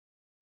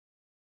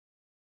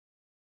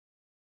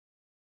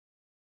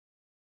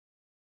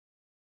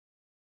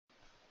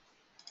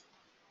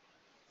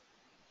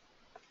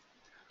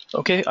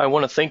Okay, I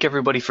want to thank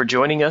everybody for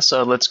joining us.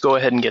 Let's go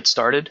ahead and get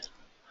started.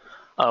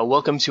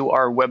 Welcome to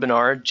our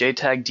webinar,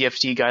 Jtag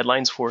DFT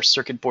Guidelines for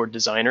Circuit Board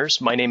Designers.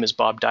 My name is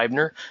Bob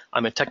Deibner.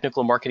 I'm a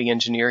technical marketing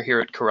engineer here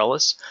at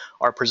Corelis.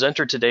 Our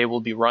presenter today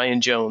will be Ryan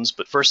Jones,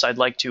 but first I'd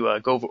like to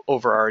go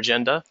over our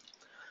agenda.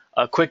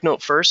 A quick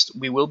note first,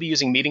 we will be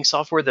using meeting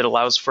software that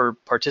allows for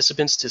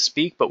participants to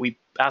speak, but we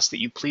ask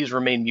that you please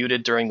remain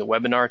muted during the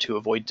webinar to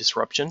avoid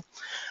disruption.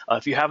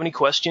 If you have any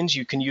questions,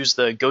 you can use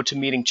the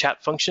GoToMeeting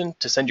chat function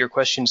to send your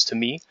questions to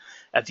me.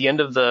 At the end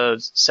of the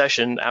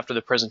session, after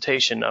the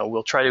presentation,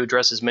 we'll try to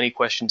address as many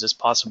questions as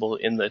possible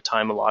in the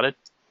time allotted.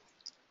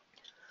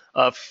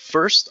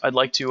 First, I'd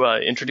like to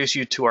introduce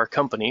you to our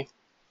company,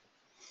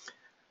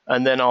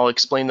 and then I'll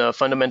explain the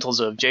fundamentals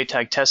of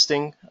Jtag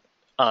testing.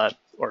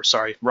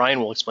 Ryan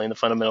will explain the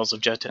fundamentals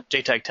of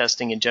Jtag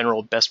testing and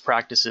general best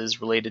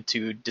practices related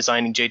to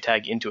designing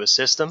Jtag into a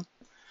system.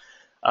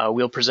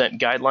 We'll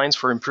present guidelines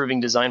for improving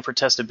design for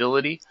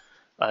testability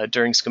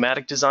during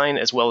schematic design,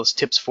 as well as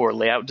tips for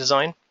layout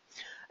design.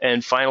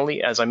 And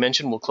finally, as I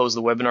mentioned, we'll close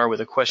the webinar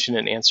with a question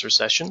and answer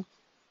session.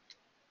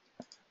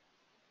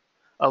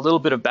 A little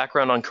bit of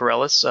background on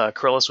Corelis.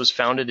 Corelis was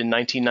founded in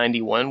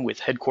 1991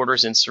 with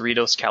headquarters in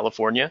Cerritos,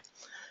 California.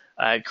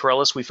 At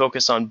Corelis, we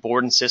focus on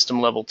board and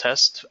system level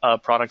test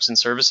products and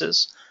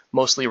services,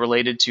 mostly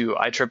related to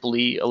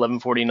IEEE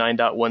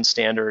 1149.1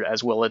 standard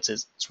as well as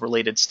its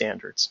related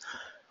standards.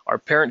 Our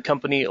parent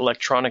company,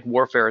 Electronic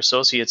Warfare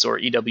Associates, or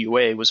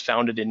EWA, was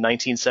founded in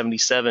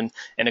 1977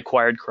 and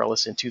acquired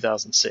Corelis in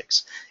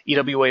 2006.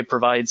 EWA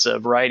provides a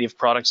variety of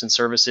products and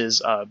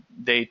services.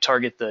 They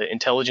target the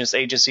intelligence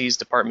agencies,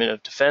 Department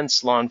of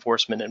Defense, law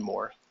enforcement, and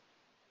more.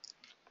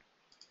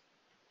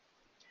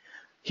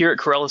 Here at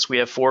Corelis, we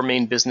have four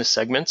main business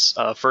segments.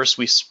 First,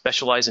 we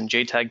specialize in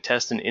Jtag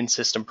test and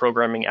in-system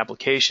programming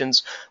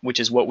applications, which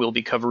is what we'll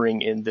be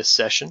covering in this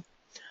session.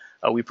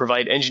 We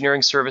provide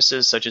engineering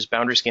services such as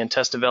boundary scan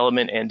test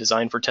development and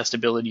design for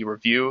testability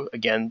review,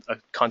 again, a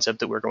concept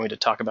that we're going to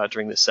talk about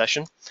during this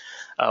session.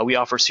 We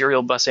offer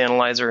serial bus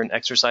analyzer and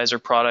exerciser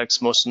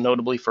products, most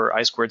notably for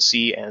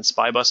I2C and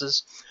SPI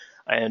buses.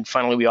 And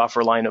finally, we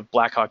offer a line of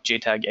Blackhawk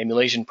Jtag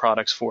emulation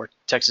products for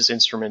Texas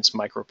Instruments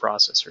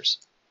microprocessors.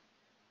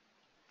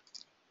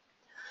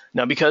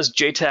 Now, because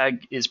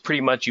Jtag is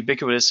pretty much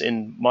ubiquitous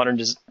in modern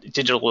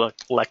digital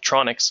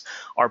electronics,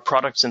 our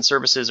products and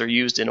services are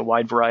used in a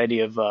wide variety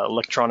of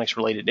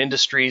electronics-related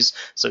industries.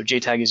 So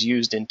Jtag is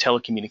used in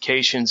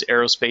telecommunications,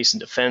 aerospace and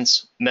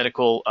defense,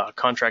 medical,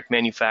 contract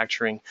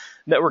manufacturing,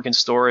 network and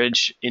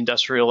storage,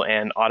 industrial,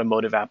 and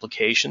automotive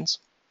applications.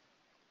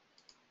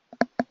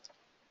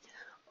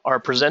 Our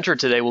presenter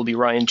today will be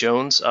Ryan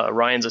Jones.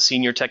 Ryan's a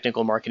senior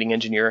technical marketing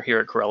engineer here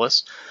at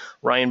Corelis.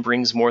 Ryan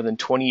brings more than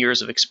 20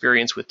 years of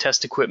experience with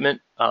test equipment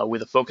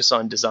with a focus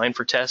on design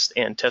for test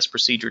and test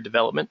procedure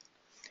development.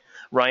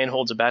 Ryan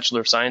holds a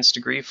Bachelor of Science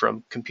degree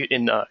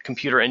in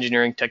computer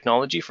engineering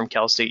technology from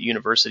Cal State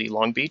University,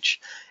 Long Beach.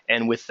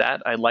 And with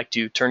that, I'd like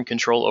to turn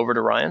control over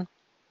to Ryan.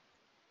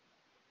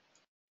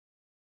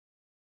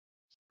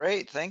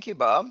 Great, thank you,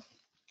 Bob.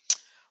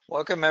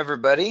 Welcome,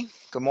 everybody.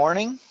 Good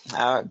morning,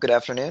 good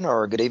afternoon,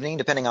 or good evening,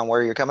 depending on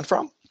where you're coming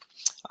from.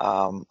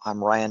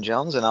 I'm Ryan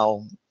Jones, and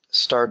I'll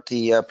start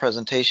the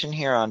presentation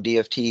here on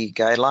DFT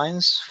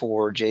guidelines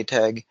for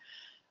Jtag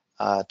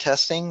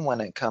testing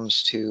when it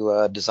comes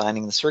to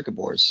designing the circuit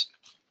boards.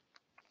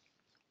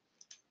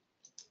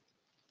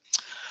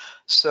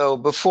 So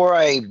before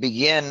I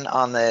begin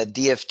on the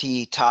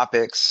DFT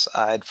topics,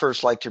 I'd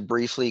first like to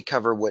briefly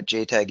cover what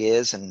Jtag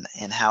is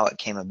and how it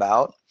came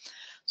about.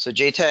 So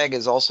Jtag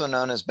is also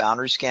known as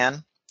boundary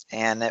scan,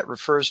 and it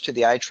refers to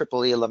the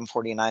IEEE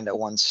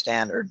 1149.1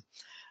 standard.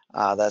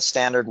 That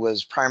standard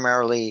was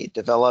primarily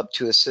developed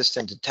to assist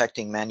in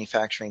detecting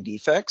manufacturing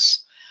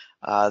defects.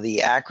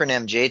 The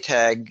acronym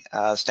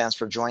Jtag stands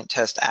for Joint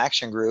Test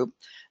Action Group.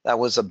 That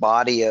was a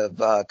body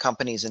of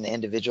companies and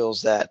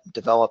individuals that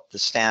developed the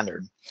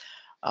standard.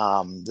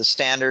 The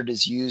standard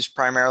is used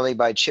primarily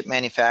by chip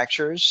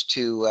manufacturers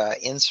to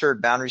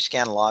insert boundary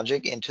scan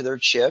logic into their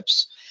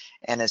chips,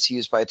 and it's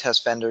used by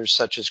test vendors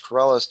such as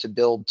Corelis to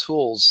build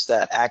tools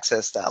that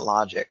access that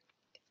logic.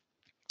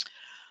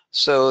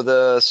 So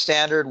the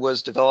standard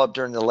was developed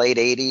during the late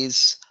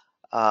 80s,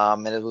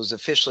 and it was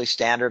officially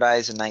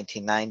standardized in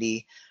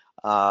 1990.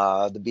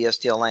 The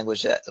BSDL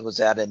language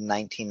was added in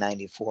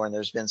 1994, and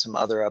there's been some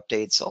other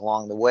updates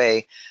along the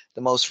way.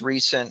 The most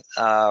recent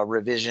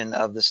revision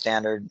of the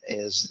standard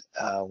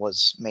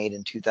was made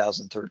in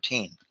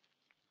 2013.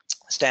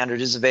 The standard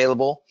is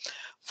available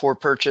for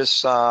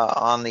purchase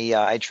on the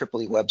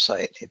IEEE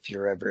website if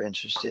you're ever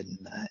interested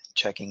in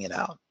checking it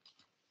out.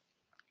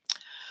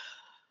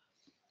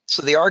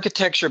 So the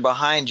architecture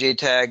behind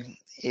Jtag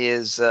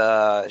is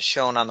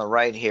shown on the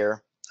right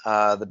here.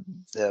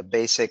 The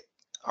basic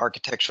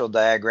architectural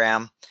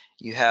diagram.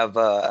 You have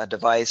a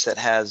device that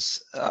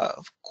has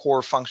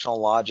core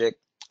functional logic,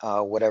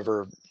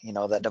 whatever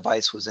that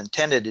device was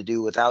intended to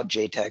do without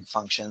Jtag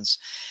functions,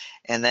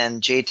 and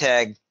then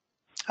Jtag,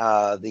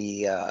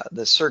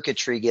 the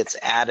circuitry gets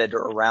added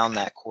around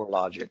that core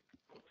logic.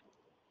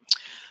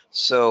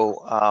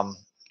 So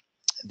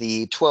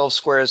the 12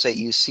 squares that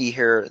you see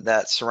here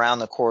that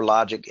surround the core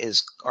logic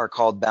are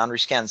called boundary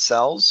scan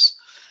cells.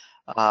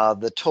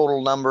 The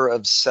total number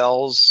of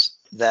cells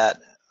that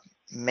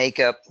make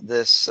up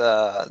this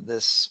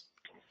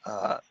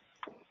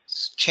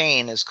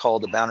chain is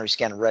called the boundary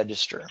scan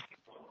register.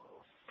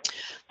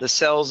 The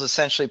cells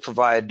essentially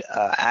provide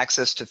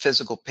access to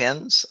physical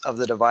pins of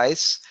the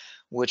device,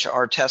 which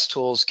our test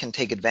tools can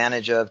take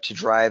advantage of to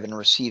drive and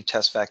receive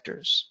test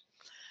vectors.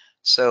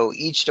 So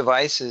each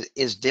device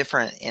is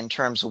different in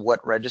terms of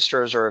what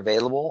registers are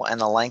available and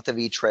the length of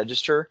each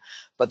register,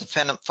 but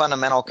the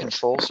fundamental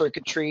control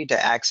circuitry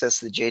to access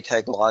the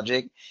Jtag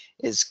logic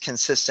is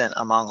consistent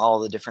among all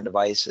the different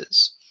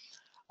devices.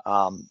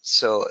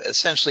 So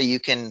essentially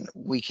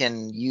we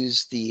can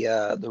use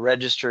the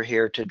register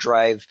here to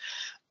drive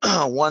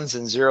ones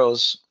and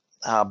zeros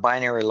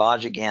binary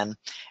logic in,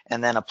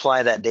 and then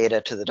apply that data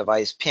to the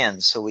device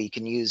pins. So we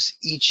can use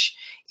each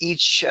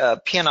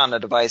pin on a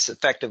device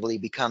effectively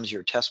becomes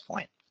your test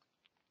point.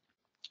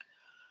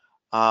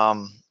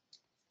 The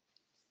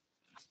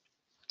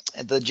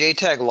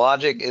Jtag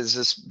logic is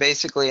just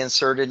basically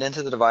inserted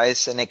into the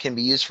device, and it can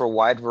be used for a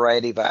wide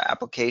variety of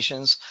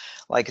applications.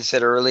 Like I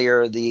said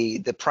earlier,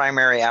 the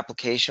primary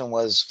application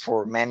was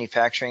for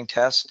manufacturing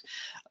test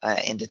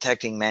in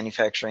detecting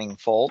manufacturing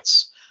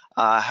faults.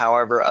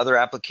 However, other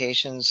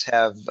applications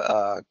have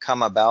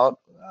come about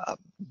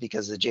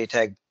because the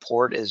Jtag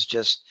port is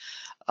just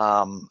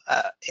an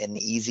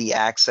easy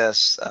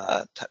access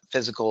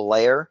physical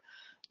layer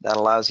that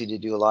allows you to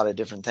do a lot of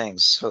different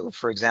things. So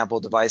for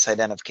example, device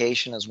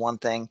identification is one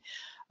thing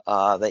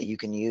that you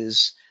can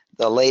use.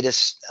 The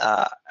latest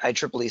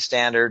IEEE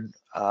standard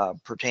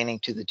pertaining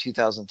to the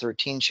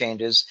 2013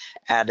 changes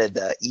added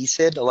the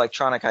ESID,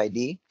 electronic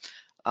ID.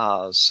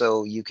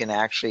 So you can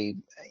actually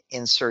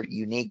insert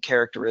unique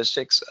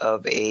characteristics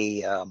of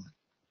a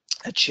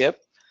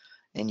chip,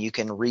 and you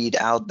can read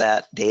out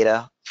that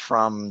data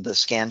from the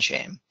scan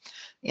chain.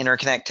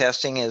 Interconnect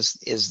testing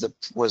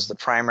was the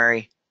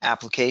primary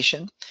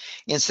application.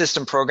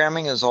 In-system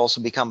programming has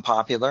also become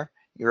popular.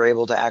 You're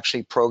able to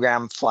actually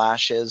program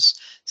flashes,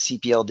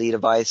 CPLD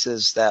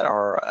devices that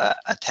are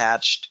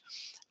attached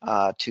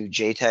to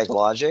Jtag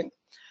logic.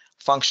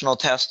 Functional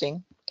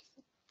testing.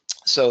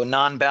 So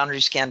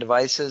non-boundary scan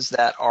devices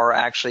that are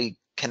actually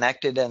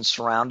connected and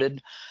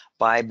surrounded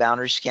by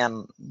boundary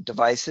scan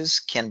devices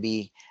can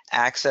be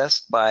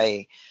accessed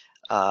by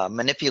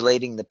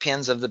manipulating the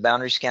pins of the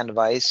boundary scan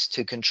device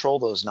to control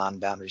those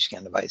non-boundary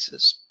scan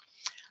devices.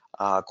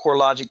 Core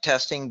logic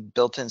testing,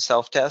 built-in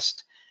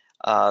self-test.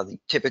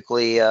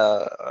 Typically,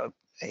 a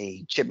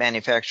chip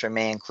manufacturer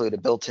may include a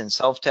built-in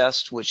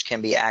self-test, which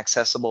can be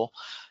accessible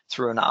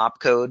through an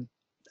opcode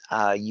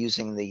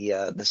using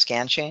the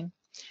scan chain.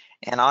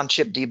 And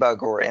on-chip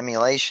debug or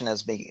emulation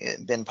has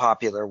been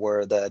popular,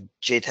 where the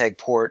Jtag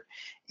port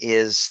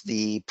is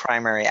the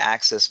primary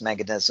access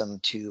mechanism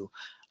to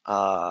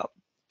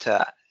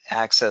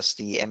access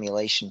the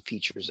emulation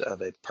features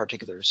of a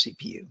particular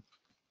CPU.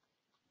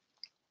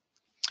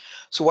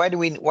 So why do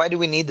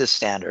we need this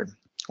standard?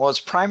 Well, it's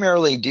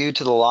primarily due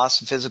to the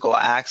loss of physical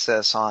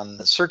access on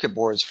the circuit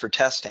boards for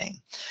testing.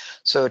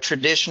 So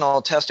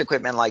traditional test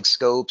equipment like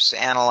scopes,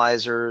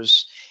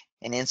 analyzers,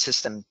 and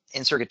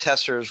in-circuit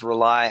testers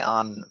rely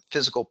on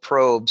physical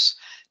probes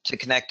to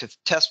connect to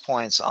test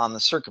points on the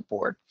circuit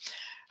board.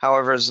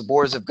 However, as the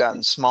boards have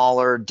gotten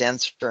smaller,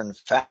 denser, and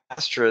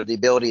faster, the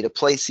ability to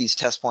place these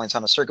test points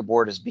on a circuit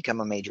board has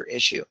become a major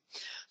issue.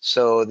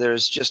 So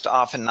there's just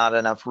often not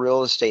enough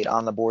real estate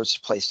on the boards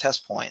to place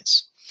test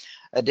points.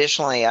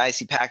 Additionally,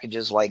 IC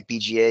packages like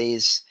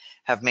BGAs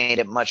have made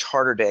it much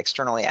harder to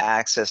externally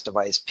access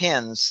device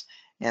pins,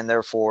 and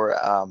therefore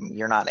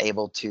you're not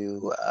able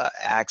to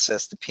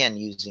access the pin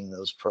using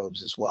those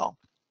probes as well.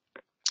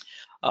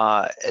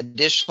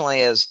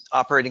 Additionally, as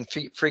operating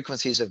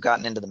frequencies have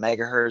gotten into the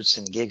megahertz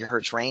and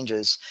gigahertz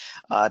ranges,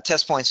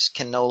 test points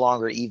can no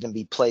longer even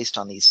be placed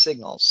on these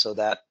signals, so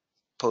that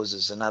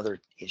poses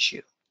another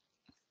issue.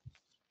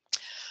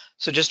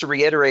 So just to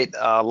reiterate,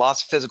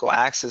 loss of physical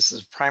access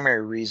is the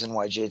primary reason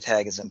why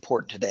Jtag is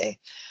important today.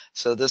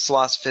 So this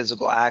loss of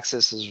physical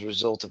access is a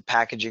result of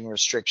packaging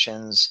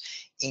restrictions,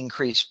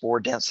 increased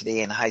board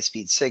density, and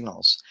high-speed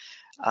signals.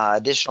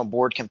 Additional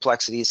board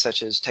complexities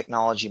such as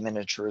technology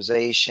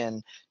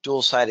miniaturization,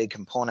 dual-sided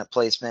component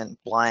placement,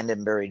 blind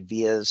and buried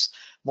vias,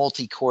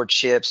 multi-core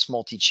chips,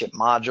 multi-chip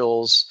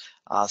modules,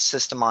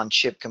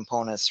 system-on-chip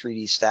components,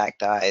 3D stacked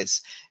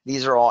dies.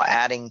 These are all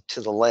adding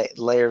to the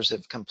layers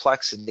of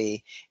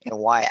complexity and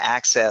why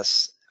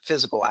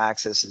physical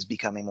access is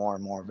becoming more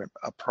and more of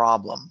a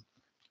problem.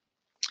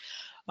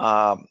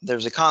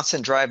 There's a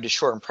constant drive to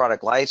shorten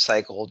product life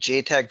cycle.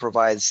 Jtag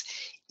provides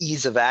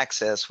ease of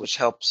access, which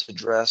helps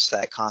address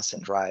that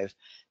constant drive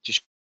to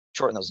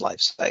shorten those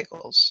life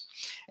cycles.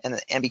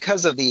 And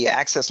because of the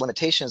access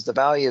limitations, the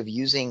value of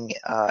using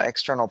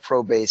external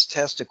probe-based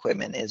test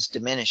equipment is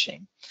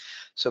diminishing.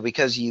 So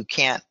because you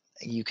can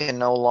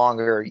no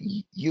longer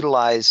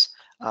utilize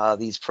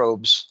these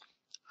probes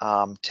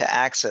to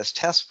access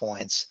test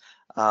points,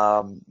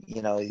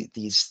 You know,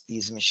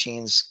 these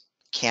machines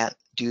can't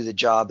do the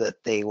job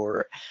that they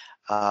were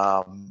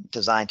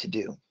designed to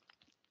do.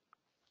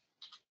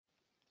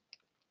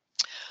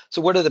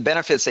 So what are the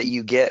benefits that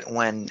you get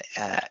when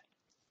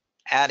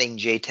adding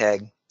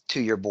Jtag to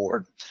your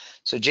board?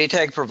 So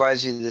Jtag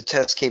provides you the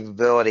test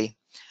capability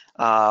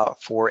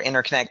for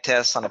interconnect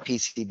tests on a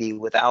PCB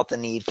without the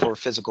need for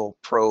physical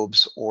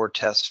probes or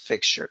test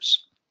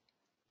fixtures.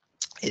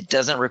 It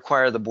doesn't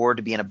require the board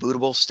to be in a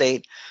bootable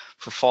state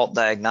for fault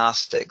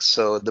diagnostics,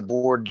 so the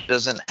board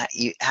doesn't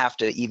have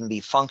to even be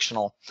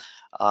functional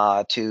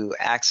to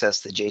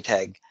access the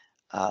Jtag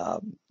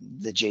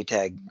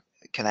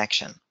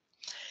connection.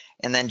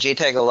 And then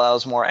Jtag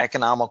allows more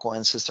economical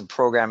in-system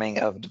programming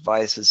of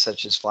devices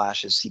such as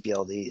flashes,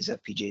 CPLDs,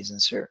 FPGAs,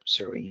 and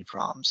serial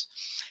EEPROMs,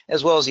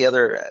 as well as the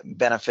other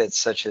benefits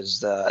such as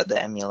the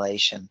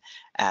emulation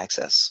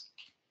access.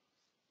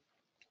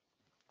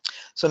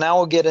 So now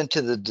we'll get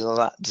into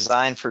the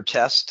design for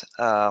test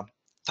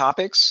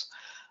topics.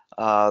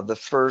 The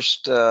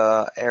first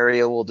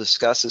area we'll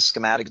discuss is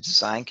schematic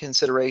design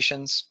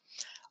considerations.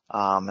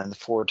 And the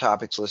 4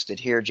 topics listed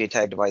here: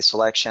 Jtag device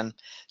selection,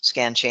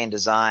 scan chain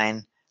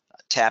design,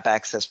 tap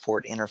access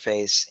port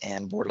interface,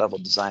 and board level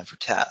design for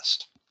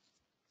test.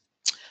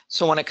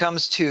 So when it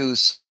comes to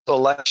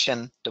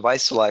selection,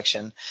 device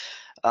selection,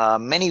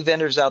 many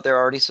vendors out there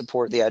already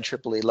support the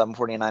IEEE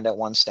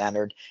 1149.1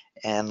 standard.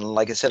 And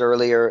like I said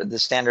earlier, the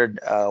standard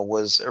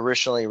was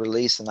originally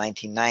released in the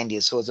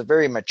 1990s. So it's a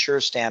very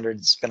mature standard.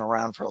 It's been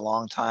around for a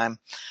long time.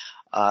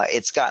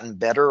 It's gotten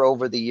better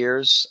over the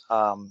years.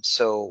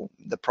 So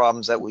the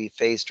problems that we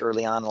faced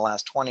early on in the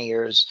last 20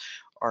 years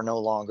are no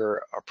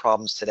longer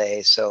problems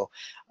today. So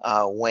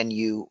when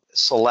you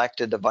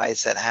select a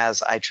device that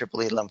has IEEE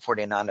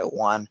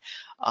 1149.1,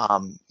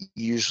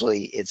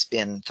 usually it's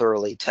been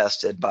thoroughly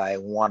tested by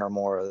one or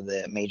more of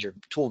the major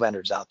tool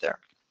vendors out there.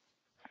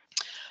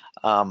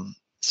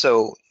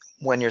 So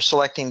when you're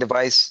selecting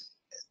devices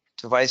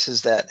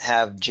that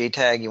have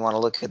Jtag, you want to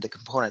look at the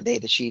component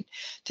data sheet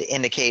to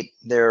indicate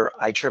their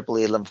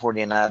IEEE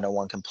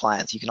 1149.1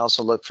 compliance. You can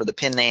also look for the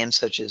pin names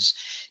such as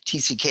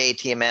TCK,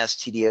 TMS,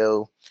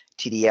 TDO,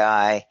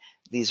 TDI.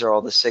 These are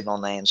all the signal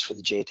names for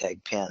the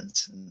Jtag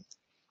pins,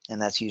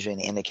 and that's usually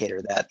an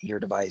indicator that your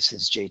device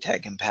is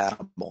Jtag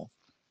compatible.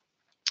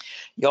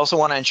 You also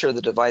want to ensure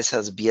the device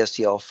has a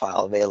BSDL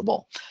file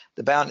available.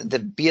 The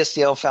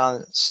BSDL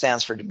file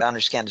stands for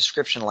boundary scan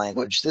description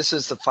language. This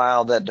is the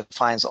file that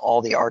defines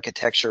all the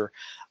architecture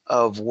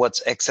of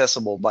what's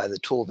accessible by the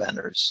tool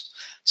vendors.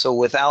 So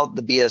without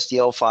the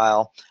BSDL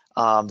file,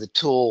 the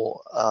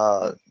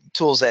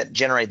tools that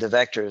generate the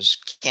vectors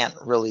can't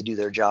really do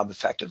their job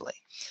effectively,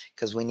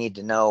 because we need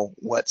to know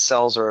what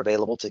cells are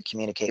available to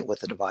communicate with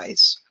the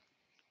device.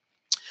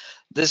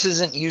 This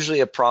isn't usually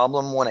a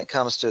problem when it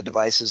comes to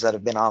devices that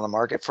have been on the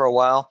market for a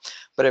while,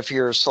 but if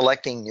you're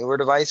selecting newer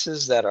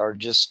devices that are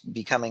just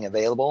becoming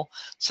available,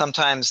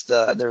 sometimes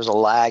there's a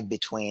lag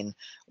between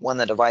when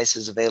the device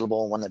is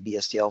available and when the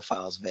BSDL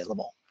file is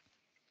available.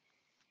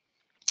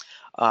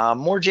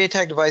 More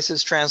Jtag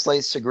devices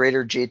translates to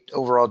greater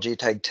overall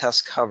Jtag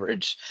test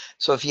coverage.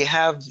 So if you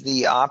have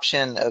the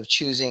option of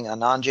choosing a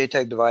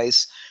non-Jtag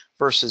device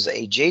versus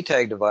a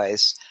Jtag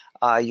device,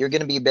 you're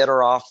going to be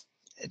better off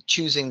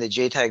choosing the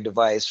Jtag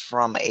device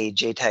from a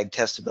Jtag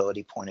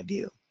testability point of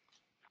view.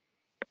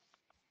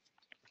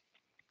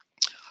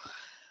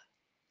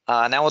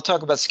 Now we'll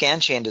talk about scan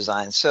chain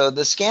design. So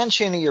the scan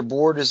chain of your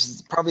board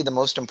is probably the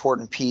most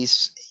important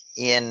piece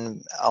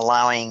in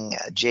allowing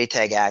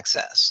Jtag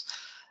access.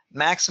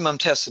 Maximum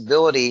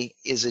testability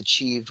is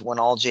achieved when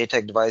all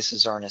Jtag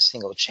devices are in a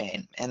single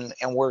chain. And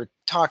we're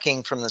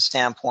talking from the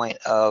standpoint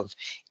of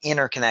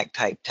interconnect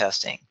type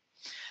testing.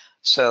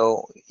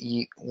 So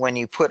when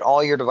you put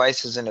all your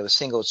devices into a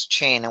single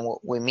chain, and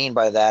what we mean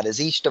by that is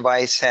each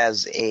device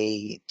has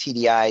a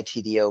TDI,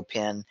 TDO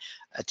pin,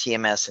 a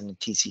TMS, and a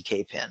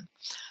TCK pin.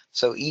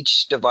 So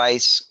each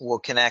device will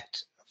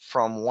connect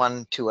from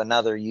one to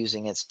another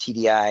using its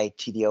TDI,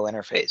 TDO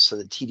interface. So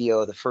the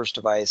TDO of the first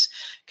device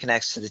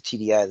connects to the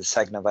TDI of the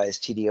second device,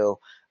 TDO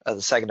of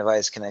the second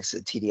device connects to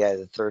the TDI of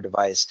the third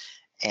device,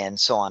 and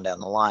so on down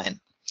the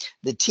line.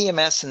 The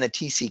TMS and the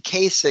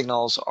TCK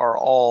signals are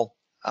all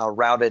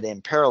routed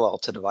in parallel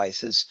to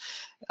devices,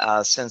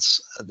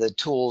 since the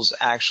tools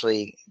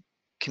actually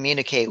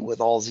communicate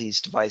with all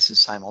these devices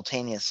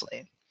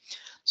simultaneously.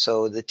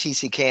 So the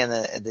TCK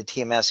and the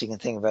TMS you can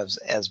think of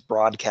as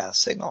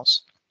broadcast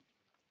signals.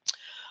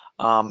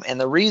 And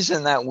the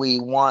reason that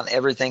we want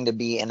everything to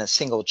be in a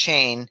single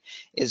chain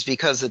is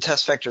because the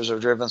test vectors are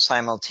driven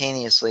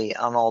simultaneously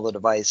on all the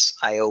device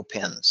I/O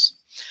pins.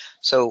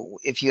 So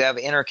if you have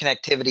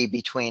interconnectivity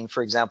between,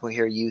 for example,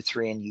 here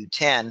U3 and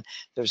U10,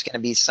 there's going to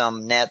be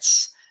some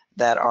nets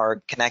that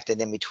are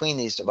connected in between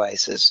these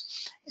devices.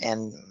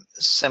 And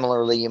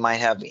similarly, you might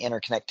have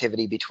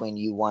interconnectivity between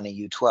U1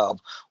 and U12.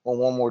 Well,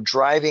 when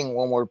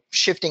we're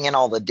shifting in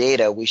all the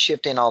data, we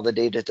shift in all the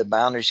data to the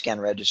boundary scan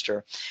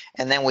register,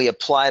 and then we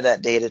apply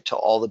that data to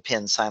all the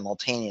pins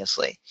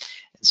simultaneously.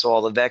 And so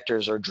all the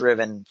vectors are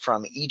driven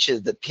from each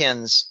of the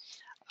pins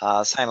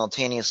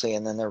simultaneously,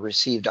 and then they're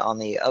received on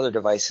the other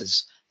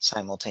devices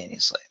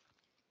simultaneously.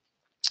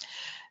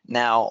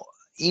 Now,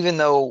 even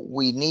though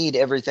we need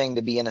everything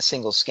to be in a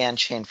single scan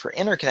chain for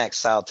interconnect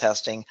style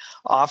testing,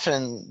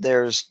 often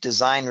there's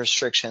design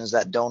restrictions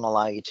that don't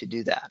allow you to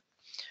do that.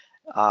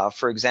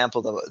 For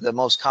example, the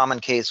most common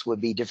case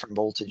would be different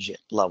voltage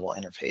level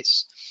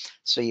interface.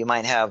 So you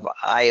might have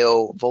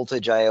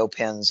voltage IO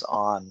pins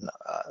on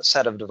a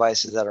set of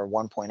devices that are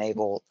 1.8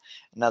 volt,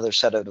 another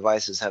set of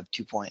devices have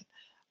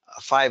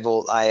 2.5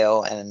 volt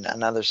IO, and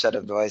another set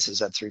of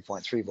devices at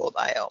 3.3 volt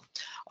IO.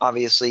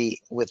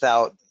 Obviously,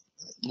 without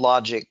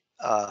logic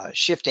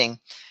shifting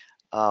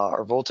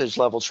or voltage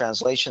level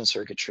translation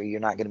circuitry, you're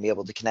not going to be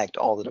able to connect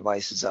all the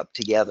devices up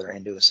together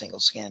into a single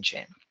scan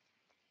chain.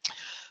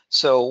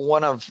 So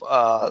one of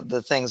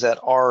the things that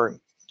our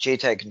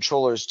Jtag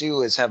controllers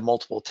do is have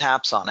multiple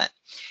taps on it,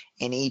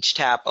 and each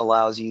tap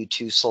allows you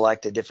to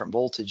select a different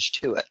voltage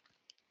to it.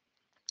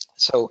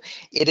 So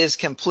it is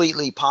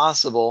completely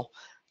possible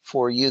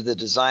for you, the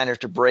designer,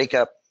 to break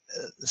up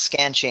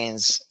scan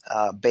chains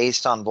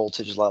based on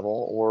voltage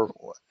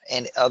level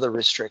and other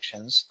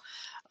restrictions,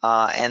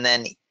 and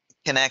then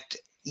connect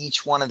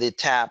each one of the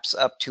taps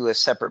up to a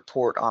separate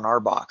port on our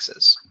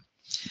boxes.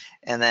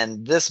 And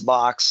then this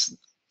box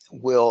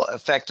will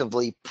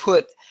effectively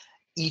put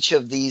each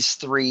of these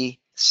three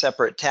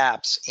separate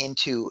taps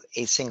into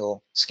a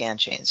single scan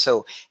chain.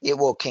 So it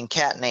will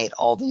concatenate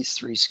all these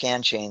three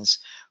scan chains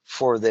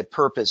for the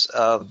purpose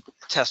of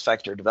test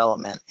vector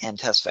development and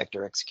test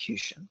vector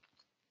execution.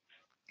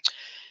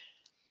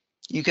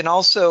 You can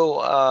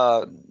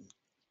also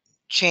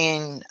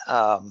chain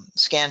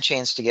scan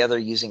chains together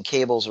using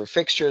cables or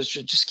fixtures.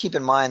 Just keep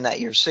in mind that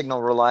your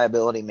signal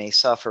reliability may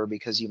suffer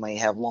because you may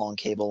have long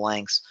cable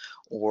lengths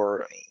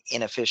or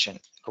inefficient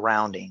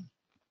grounding.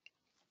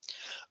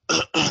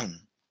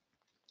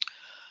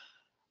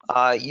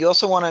 You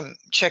also want to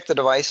check the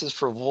devices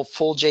for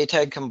full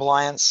Jtag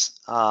compliance.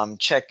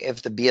 Check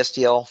if the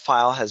BSDL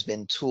file has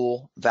been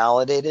tool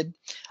validated.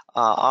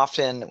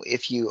 Often,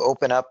 if you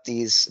open up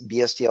these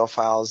BSDL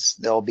files,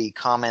 there'll be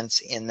comments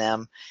in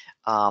them,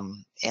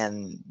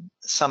 and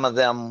some of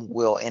them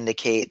will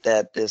indicate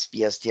that this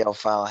BSDL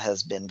file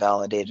has been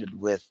validated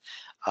with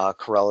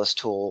Corelis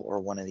tool or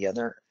one of the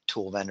other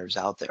tool vendors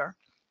out there.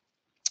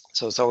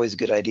 So it's always a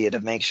good idea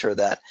to make sure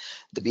that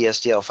the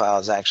BSDL file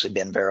has actually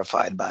been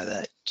verified by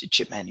the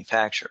chip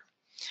manufacturer.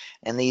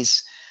 And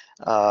these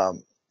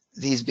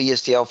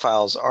BSDL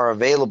files are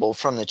available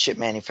from the chip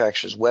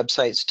manufacturer's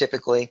websites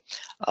typically.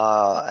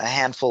 A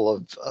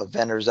handful of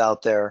vendors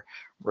out there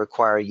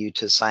require you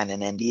to sign an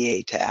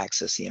NDA to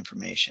access the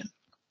information.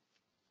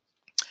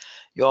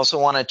 You also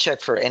want to check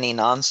for any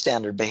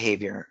non-standard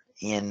behavior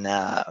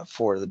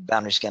for the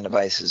boundary scan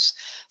devices.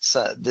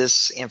 So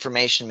this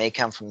information may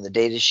come from the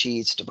data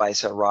sheets,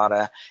 device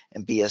errata,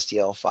 and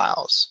BSDL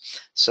files.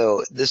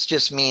 So this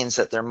just means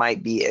that there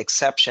might be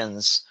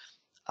exceptions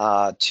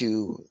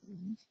to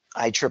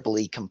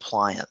IEEE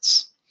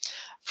compliance.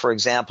 For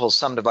example,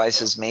 some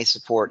devices may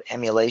support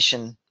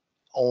emulation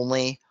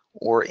only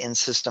or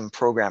in-system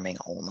programming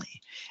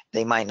only.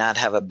 They might not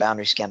have a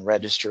boundary scan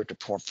register to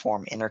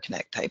perform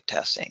interconnect type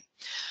testing.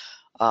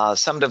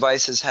 Some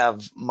devices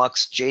have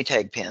MUX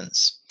Jtag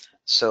pins,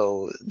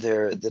 so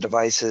the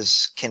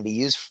devices can be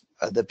used,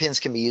 the pins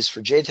can be used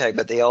for Jtag,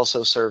 but they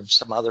also serve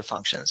some other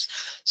functions.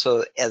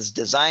 So as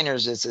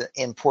designers, it's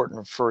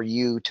important for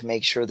you to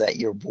make sure that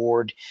your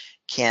board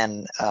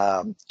can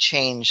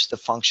change the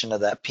function of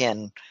that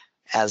pin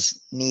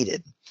as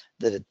needed.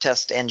 The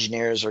test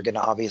engineers are going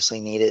to obviously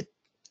need it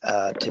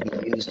to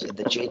be used in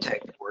the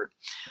Jtag port,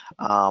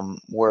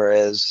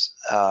 whereas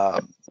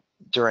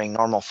during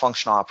normal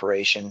functional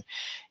operation,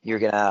 you're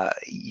going to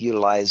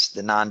utilize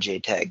the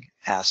non-Jtag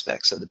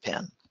aspects of the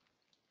pin.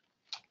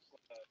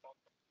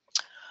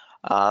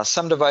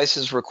 Some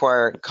devices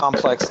require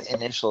complex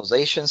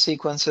initialization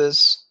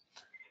sequences.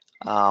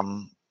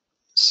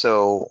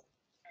 So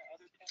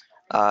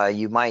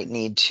you might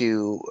need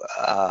to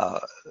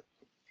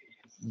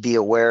be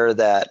aware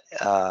that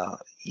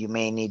you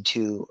may need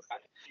to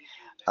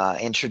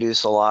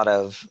introduce a lot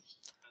of,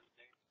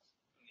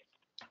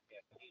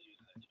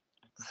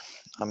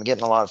 I'm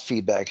getting a lot of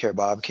feedback here,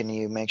 Bob. Can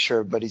you make sure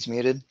everybody's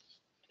muted?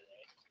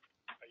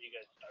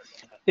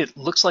 It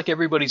looks like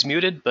everybody's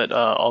muted, but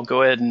I'll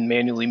go ahead and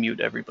manually mute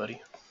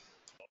everybody.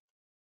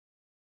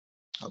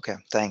 Okay,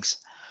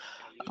 thanks.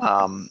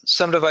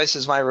 Some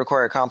devices might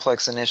require a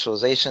complex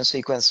initialization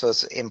sequence, so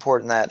it's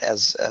important that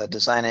as a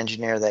design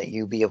engineer that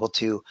you be able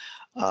to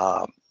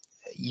go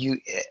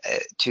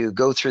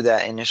through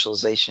that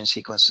initialization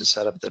sequence to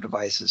set up the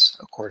devices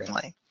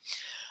accordingly.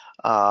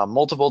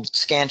 Multiple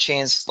scan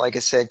chains, like I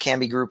said, can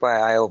be grouped by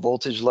IO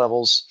voltage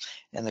levels,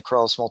 and the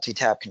Corelis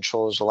multi-tap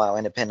controllers allow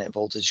independent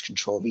voltage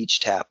control of each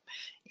tap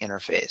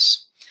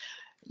interface.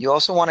 You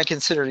also want to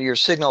consider your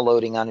signal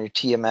loading on your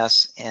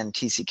TMS and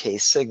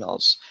TCK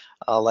signals.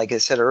 Like I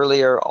said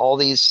earlier, all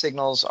these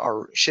signals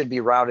should be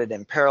routed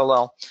in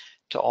parallel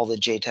to all the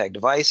Jtag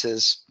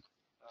devices.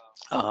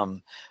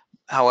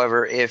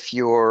 However, if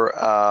your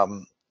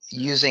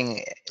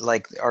using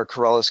like our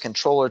Corelis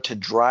controller to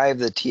drive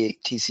the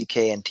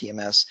TCK and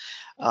TMS.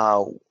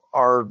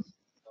 Our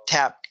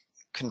tap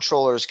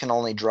controllers can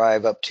only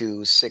drive up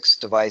to 6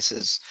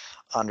 devices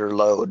under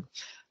load.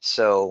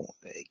 So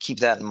keep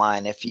that in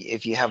mind.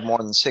 If you have more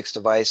than 6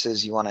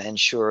 devices, you want to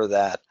ensure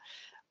that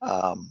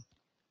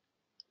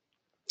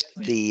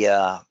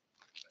the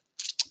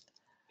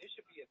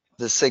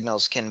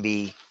signals can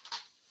be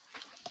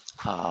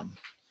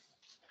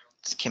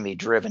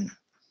driven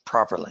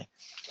properly.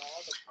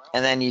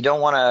 And then you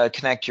don't want to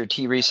connect your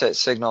T reset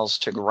signals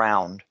to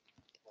ground.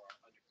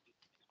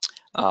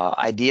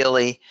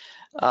 Ideally,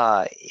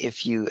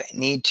 if you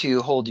need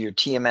to hold your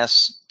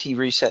TMS T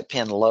reset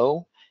pin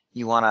low,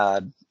 you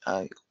want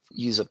to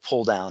use a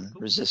pull down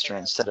resistor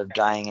instead of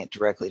dieing it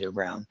directly to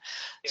ground.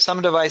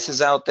 Some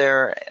devices out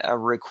there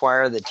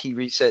require the T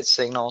reset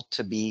signal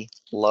to be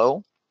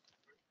low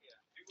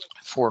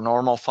for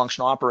normal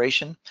functional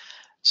operation.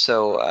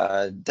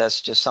 So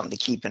that's just something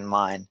to keep in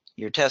mind.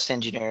 Your test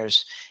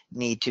engineers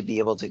need to be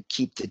able to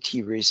keep the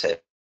T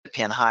reset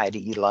pin high to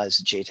utilize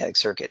the Jtag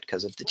circuit,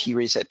 because if the T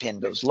reset pin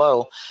goes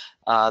low,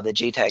 the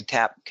Jtag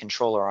tap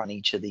controller on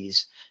each of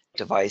these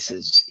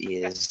devices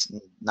is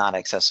not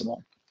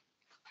accessible.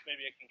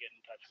 Maybe I can get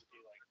in touch with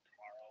you like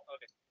tomorrow.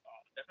 Okay.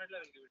 Definitely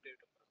I'll give it to you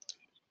tomorrow.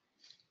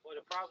 Well,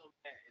 the problem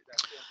is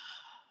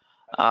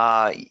that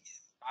I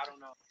don't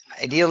know.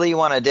 Ideally, you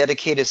want to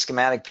dedicate a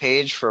schematic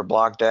page for a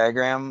block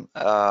diagram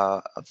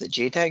of the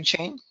Jtag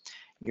chain.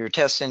 Your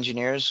test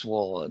engineers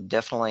will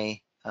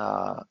definitely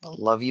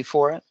love you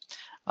for it.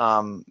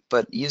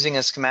 But using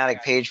a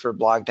schematic page for a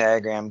block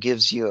diagram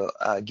gives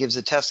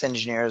the test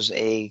engineers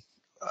a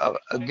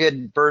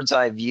good bird's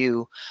eye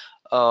view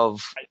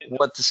of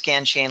what the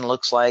scan chain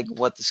looks like,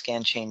 what the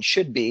scan chain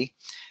should be,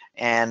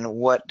 and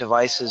what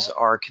devices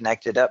are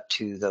connected up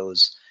to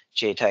those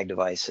Jtag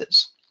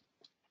devices.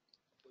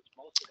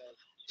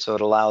 So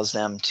it allows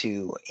them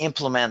to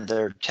implement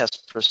their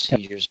test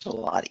procedures a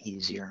lot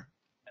easier.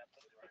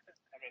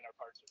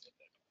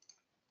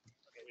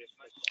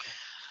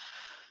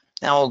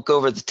 Now we'll go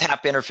over the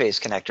tap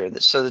interface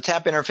connector. So the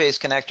tap interface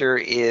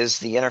connector is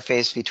the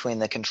interface between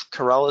the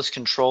Corelis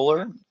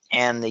controller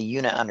and the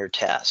unit under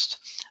test.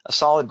 A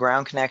solid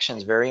ground connection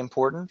is very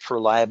important for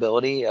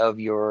reliability of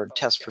your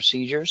test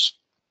procedures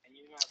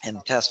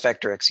and test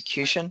vector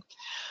execution.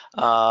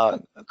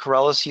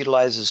 Corelis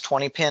utilizes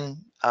 20-pin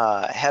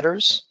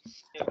headers,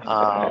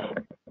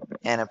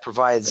 and it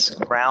provides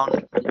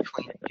ground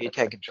between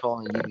Jtag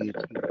control and UUT.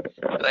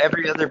 So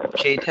every other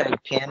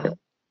Jtag pin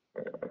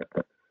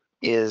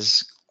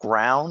is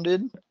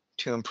grounded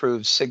to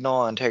improve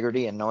signal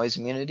integrity and noise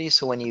immunity.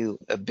 So when you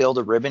build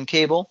a ribbon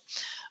cable,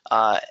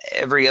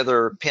 every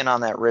other pin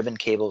on that ribbon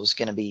cable is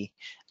going to be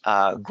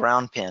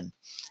ground pin,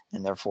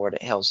 and therefore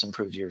it helps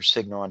improve your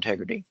signal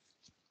integrity.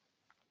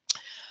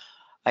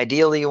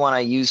 Ideally, you want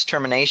to use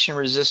termination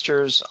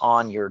resistors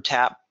on your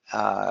tap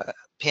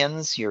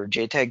pins, your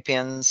Jtag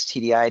pins,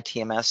 TDI,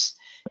 TMS,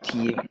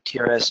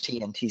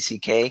 TRST, and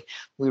TCK.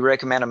 We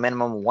recommend a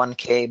minimum of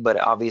 1K, but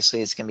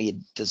obviously it's going to be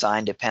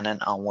design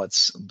dependent on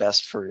what's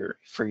best for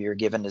your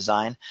given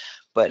design.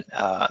 But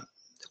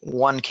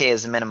 1K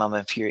is the minimum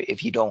if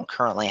you don't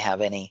currently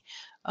have any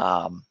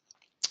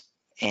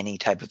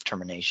type of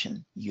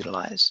termination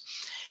utilized.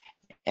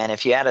 And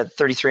if you add a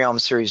 33 ohm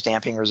series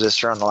damping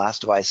resistor on the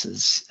last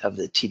devices of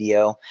the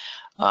TDO,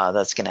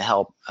 that's going to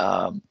help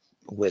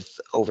with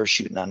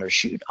overshoot and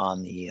undershoot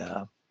on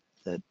the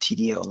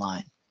TDO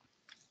line.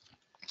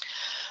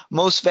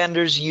 Most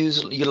vendors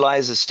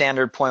utilize a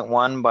standard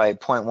 0.1 by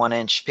 0.1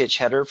 inch pitch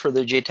header for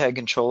their Jtag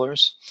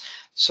controllers.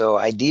 So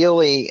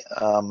ideally,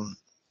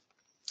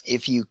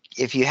 if you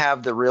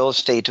have the real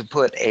estate to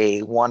put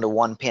a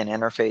 1-to-1 pin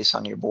interface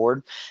on your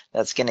board,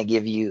 that's going to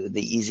give you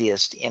the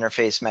easiest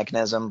interface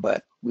mechanism,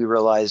 but we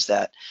realize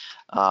that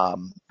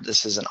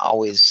this isn't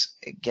always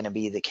going to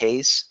be the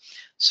case.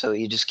 So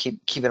you just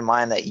keep in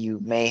mind that you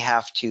may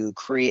have to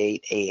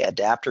create a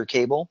adapter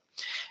cable,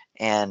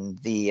 and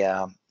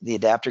the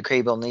adapter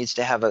cable needs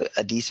to have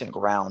a decent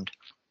ground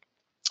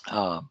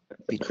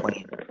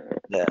between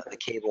the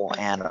cable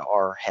and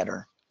our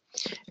header.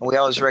 And we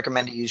always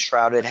recommend to use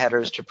shrouded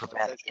headers to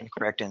prevent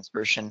incorrect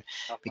insertion,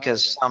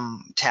 because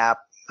some tap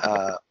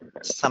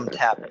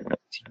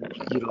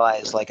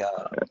utilize like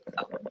a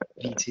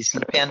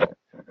VCC pin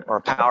or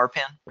a power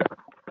pin,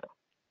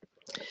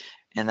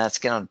 and that's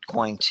going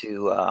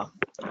to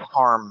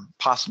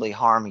possibly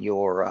harm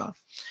your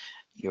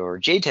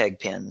Jtag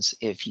pins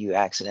if you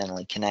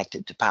accidentally connect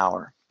it to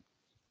power.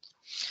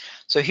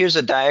 So here's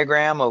a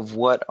diagram of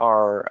what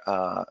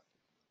our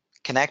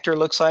connector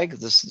looks like.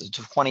 This is a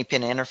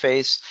 20-pin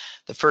interface.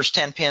 The first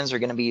 10 pins are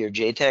going to be your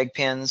Jtag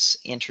pins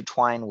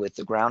intertwined with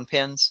the ground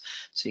pins.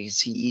 So you can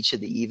see each of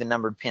the even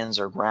numbered pins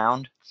are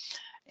ground,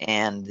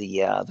 and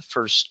the odd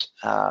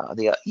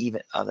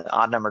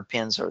numbered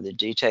pins are the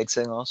Jtag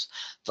signals.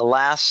 The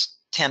last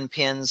 10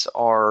 pins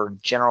are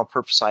general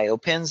purpose I/O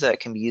pins that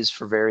can be used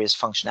for various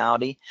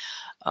functionality.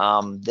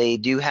 They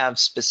do have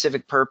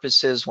specific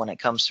purposes when it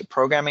comes to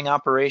programming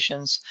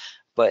operations,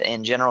 but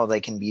in general,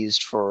 they can be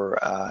used for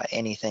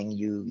anything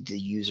the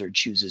user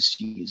chooses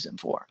to use them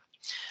for.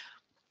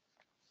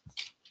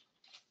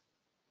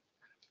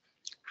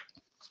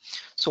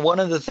 So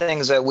one of the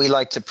things that we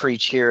like to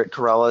preach here at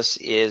Corelis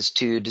is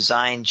to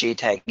design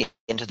Jtag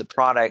into the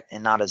product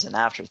and not as an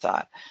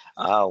afterthought.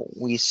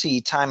 We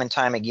see time and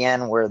time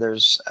again where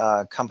there's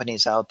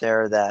companies out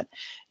there that,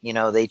 you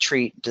know, they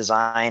treat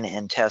design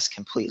and test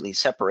completely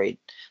separate.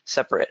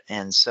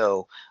 And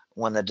so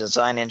when the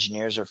design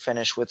engineers are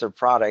finished with their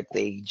product,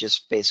 they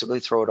just basically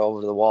throw it over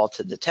the wall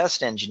to the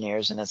test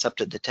engineers, and it's up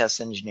to the test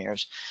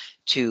engineers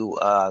to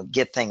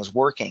get things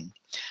working.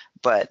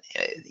 But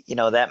you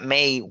know, that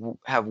may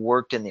have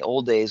worked in the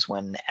old days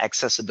when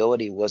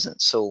accessibility wasn't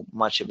so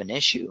much of an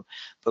issue,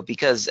 but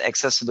because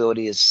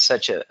accessibility is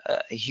such a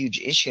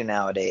huge issue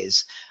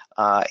nowadays,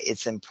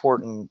 it's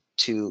important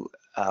to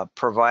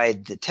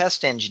provide the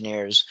test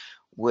engineers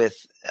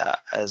with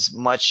as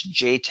much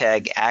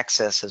Jtag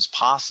access as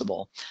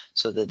possible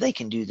so that they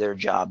can do their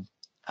job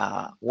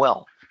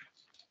well.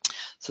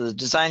 So the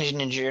design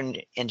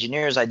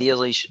engineers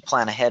ideally should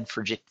plan ahead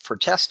for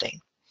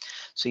testing.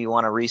 So you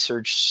want to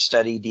research,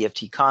 study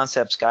DFT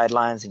concepts,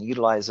 guidelines, and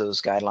utilize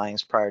those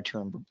guidelines prior to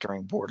and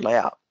during board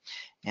layout.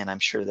 And I'm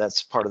sure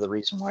that's part of the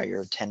reason why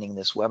you're attending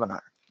this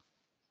webinar.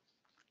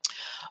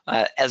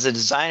 As a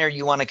designer,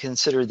 you want to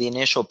consider the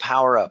initial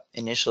power-up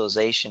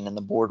initialization and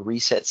the board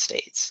reset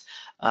states,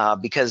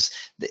 because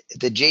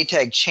the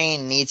Jtag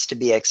chain needs to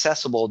be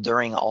accessible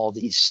during all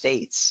these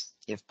states,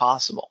 if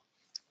possible.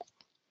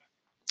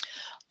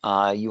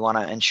 You want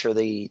to ensure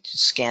the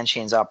scan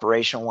chain is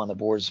operational when the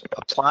board's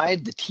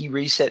applied. The T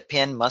reset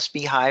pin must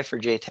be high for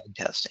Jtag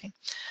testing.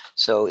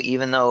 So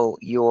even though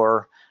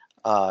your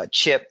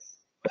chip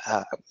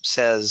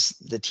says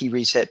the T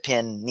reset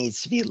pin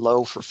needs to be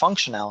low for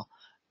functional,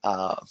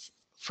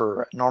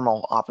 for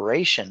normal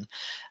operation,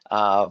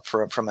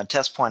 from a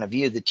test point of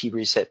view, the T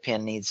reset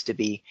pin needs to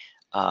be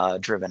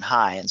driven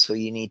high. And so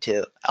you need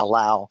to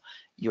allow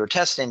your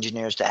test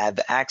engineers to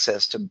have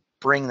access to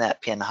bring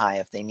that pin high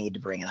if they need to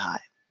bring it high.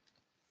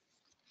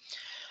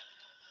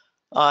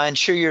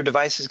 Ensure your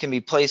devices can be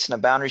placed in a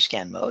boundary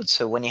scan mode.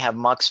 So when you have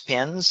mux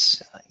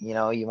pins, you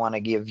know, you want to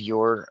give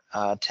your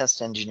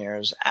test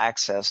engineers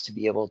access to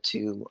be able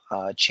to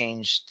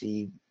change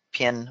the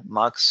pin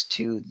mux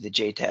to the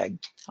Jtag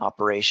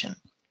operation.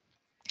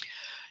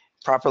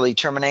 Properly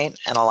terminate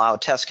and allow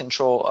test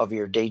control of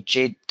your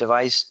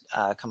device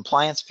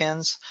compliance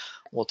pins.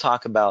 We'll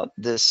talk about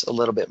this a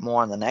little bit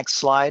more on the next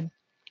slide.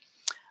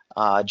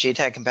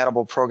 Jtag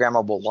compatible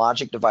programmable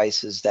logic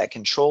devices that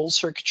control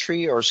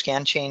circuitry or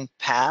scan chain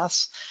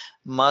paths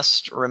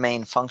must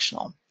remain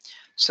functional.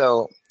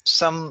 So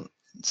some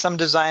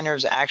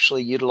designers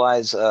actually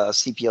utilize a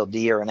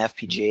CPLD or an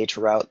FPGA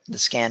to route the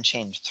scan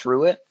chain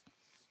through it.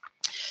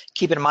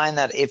 Keep in mind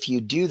that if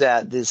you do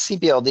that, the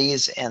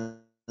CPLDs and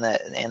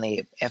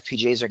the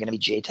FPGAs are going to be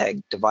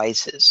Jtag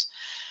devices.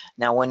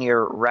 Now, when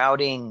you're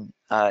routing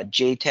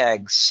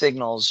Jtag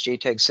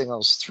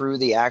signals through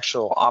the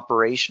actual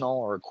operational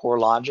or core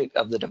logic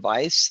of the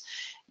device,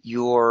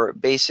 you're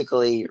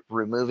basically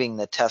removing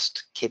the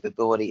test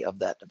capability of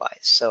that device.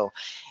 So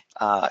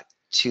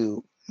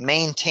to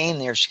maintain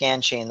their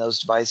scan chain, those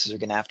devices are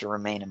going to have to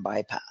remain in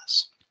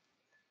bypass.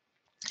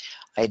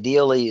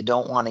 Ideally, you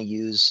don't want to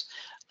use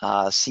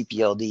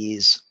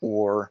CPLDs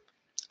or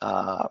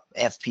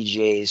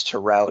FPGAs to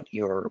route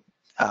your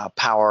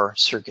power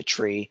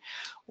circuitry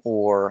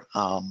or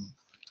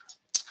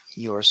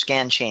your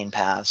scan chain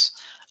paths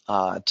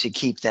to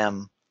keep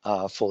them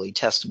fully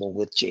testable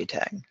with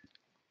Jtag.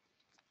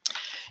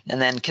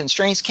 And then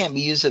constraints can't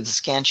be used if the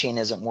scan chain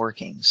isn't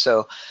working.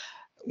 So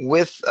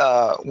with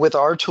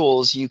our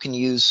tools, you can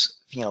use,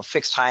 you know,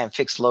 fixed high and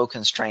fixed low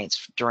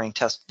constraints during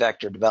test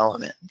vector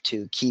development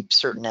to keep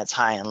certain nets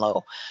high and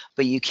low.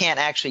 But you can't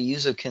actually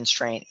use a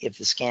constraint if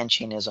the scan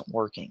chain isn't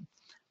working.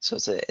 So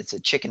it's a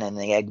chicken and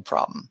the egg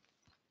problem.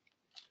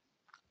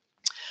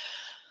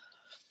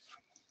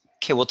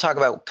 Okay, we'll talk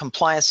about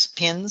compliance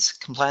pins,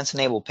 compliance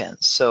enable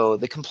pins. So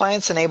the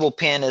compliance enable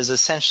pin is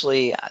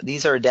essentially,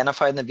 these are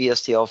identified in the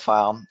VSTL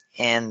file,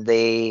 and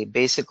they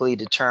basically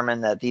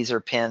determine that these are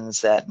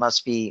pins that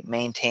must be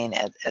maintained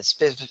at a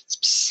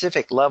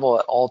specific level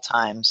at all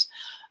times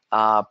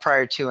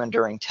prior to and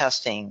during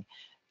testing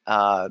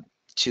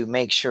to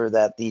make sure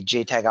that the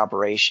Jtag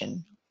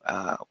operation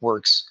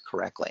works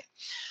correctly.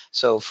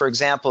 So for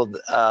example,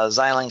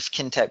 Xilinx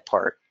Kintec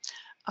part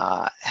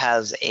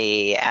has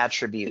a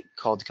attribute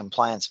called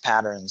compliance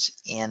patterns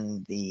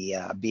in the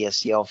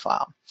BSDL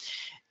file,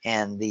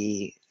 and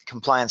the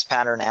compliance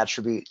pattern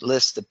attribute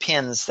lists the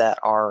pins that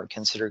are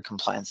considered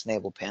compliance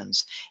enable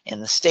pins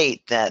and the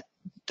state that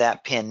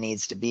that pin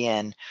needs to be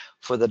in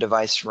for the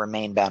device to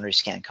remain boundary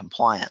scan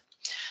compliant.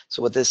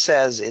 So what this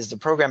says is the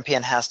program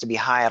pin has to be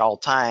high at all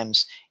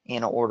times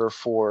in order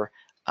for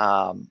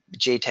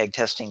Jtag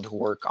testing to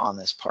work on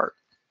this part.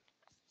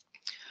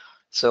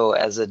 So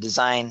as a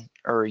designer,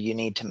 you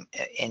need to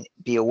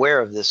be aware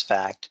of this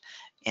fact,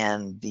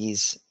 and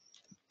these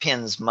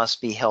pins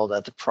must be held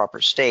at the proper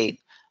state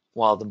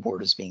while the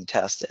board is being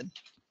tested.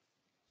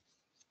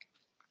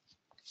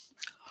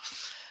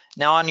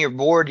 Now on your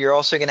board, you're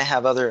also going to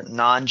have other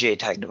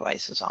non-Jtag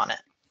devices on it.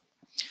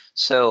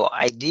 So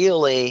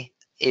ideally,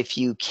 if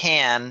you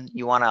can,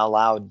 you want to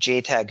allow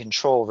Jtag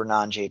control over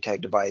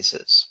non-Jtag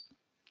devices.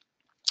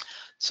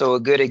 So a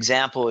good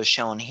example is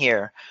shown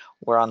here,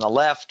 where on the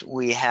left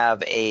we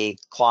have a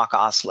clock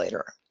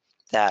oscillator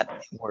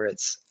where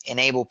its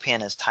enable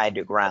pin is tied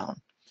to ground.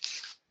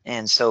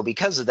 And so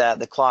because of that,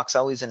 the clock's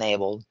always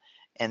enabled,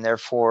 and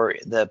therefore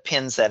the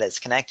pins that it's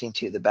connecting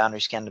to, the boundary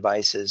scan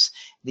devices,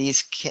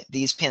 these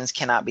pins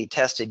cannot be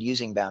tested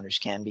using boundary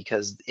scan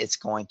because it's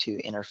going to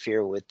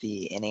interfere with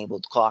the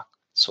enabled clock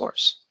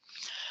source.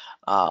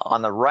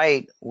 On the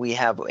right, we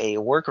have a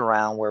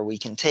workaround where we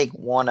can take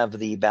one of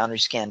the boundary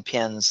scan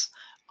pins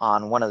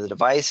on one of the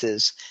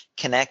devices,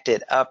 connect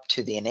it up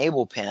to the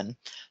enable pin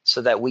so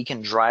that we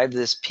can drive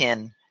this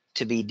pin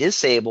to be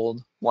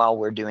disabled while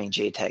we're doing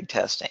Jtag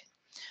testing.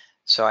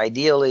 So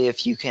ideally,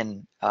 if you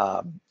can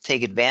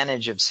take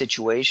advantage of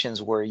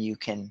situations where you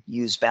can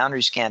use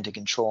boundary scan to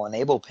control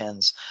enable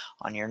pins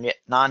on your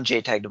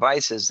non-Jtag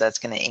devices, that's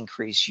going to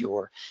increase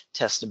your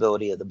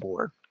testability of the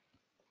board.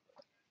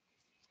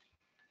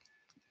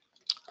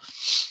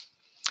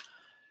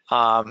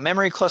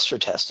 Memory cluster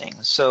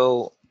testing.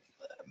 So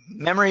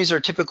memories are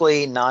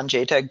typically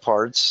non-Jtag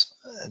parts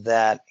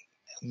that,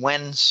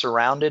 when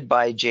surrounded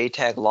by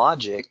Jtag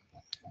logic,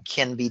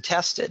 can be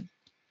tested.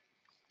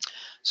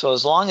 So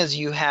as long as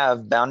you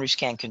have boundary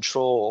scan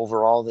control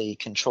over all the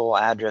control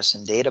address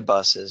and data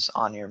buses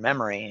on your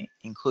memory,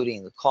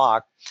 including the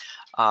clock,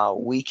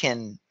 we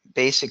can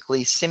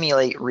basically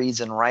simulate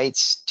reads and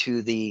writes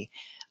to the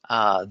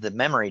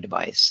memory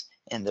device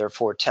and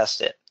therefore test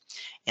it.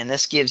 And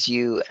this gives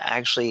you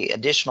actually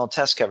additional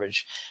test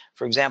coverage.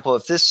 For example,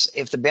 if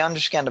the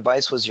boundary scan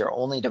device was your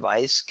only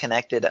device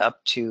connected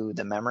up to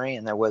the memory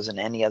and there wasn't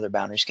any other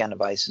boundary scan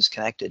devices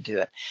connected to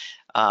it,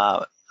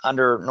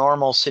 under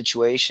normal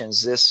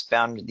situations,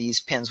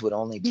 these pins would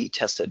only be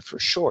tested for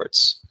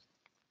shorts.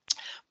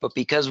 But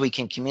because we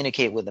can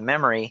communicate with the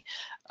memory,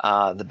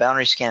 the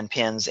boundary scan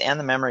pins and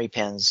the memory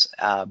pins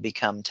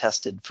become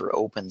tested for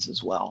opens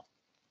as well.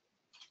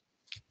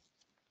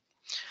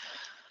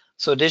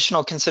 So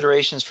additional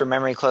considerations for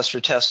memory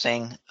cluster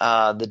testing.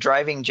 The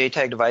driving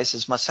Jtag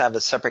devices must have a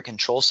separate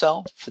control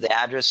cell for the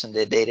address and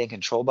the data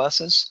control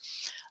buses.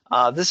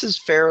 This is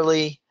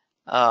fairly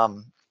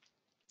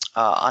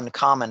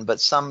uncommon,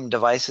 but some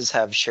devices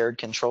have shared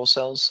control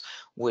cells,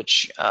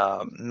 which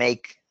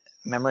make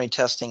memory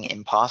testing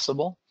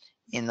impossible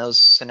in those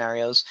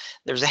scenarios.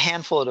 There's a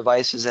handful of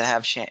devices that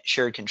have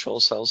shared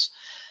control cells.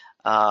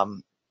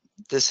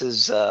 This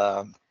is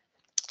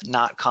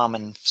not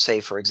common,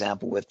 say, for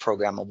example, with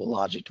programmable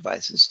logic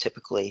devices.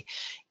 Typically,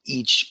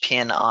 each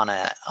pin on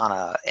a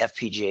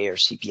FPGA or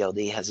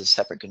CPLD has a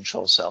separate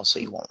control cell, so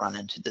you won't run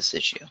into this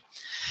issue.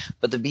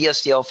 But the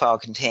BSDL file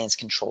contains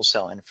control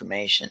cell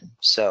information.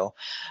 So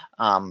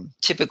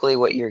typically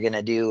what you're going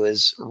to do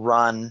is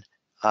run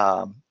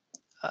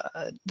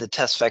the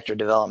test vector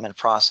development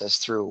process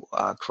through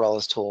a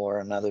Corelis tool or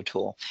another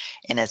tool,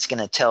 and it's going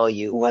to tell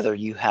you whether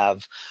you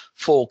have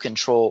full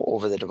control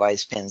over the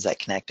device pins that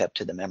connect up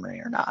to the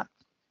memory or not.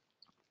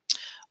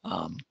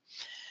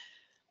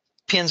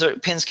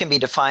 Pins can be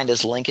defined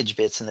as linkage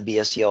bits in the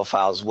BSDL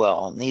file as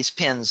well, and these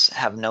pins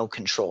have no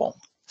control.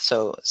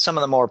 So some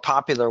of the more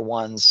popular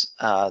ones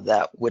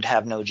that would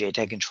have no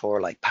Jtag control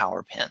are like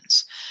power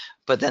pins.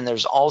 But then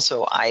there's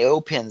also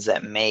I/O pins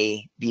that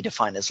may be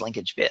defined as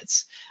linkage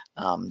bits.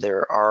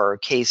 There are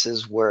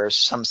cases where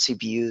some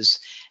CPUs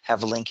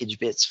have linkage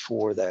bits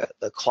for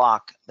the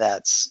clock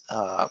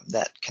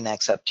that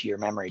connects up to your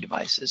memory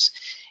devices.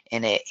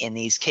 And in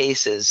these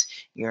cases,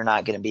 you're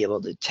not going to be able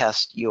to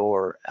test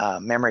your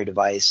memory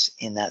device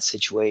in that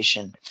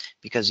situation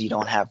because you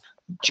don't have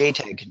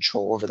Jtag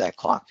control over that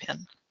clock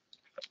pin.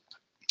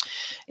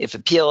 If a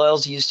PLL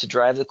is used to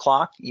drive the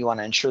clock, you want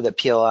to ensure that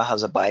PLL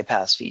has a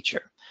bypass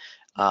feature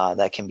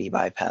that can be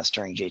bypassed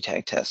during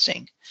Jtag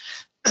testing.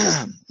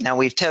 Now,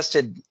 we've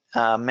tested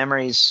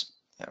memories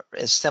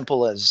as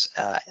simple as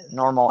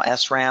normal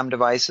SRAM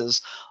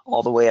devices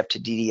all the way up to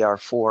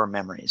DDR4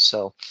 memories.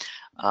 So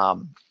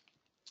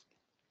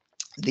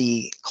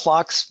the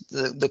clock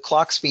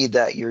speed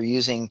that you're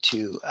using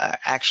to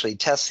actually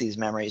test these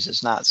memories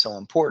is not so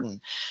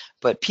important,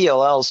 but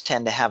PLLs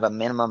tend to have a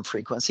minimum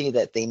frequency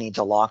that they need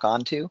to lock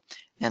onto,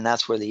 and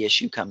that's where the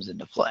issue comes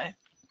into play.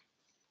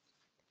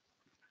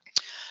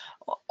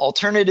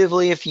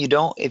 Alternatively, if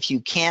you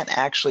can't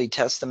actually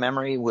test the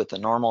memory with a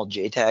normal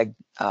Jtag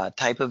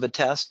type of a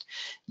test,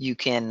 you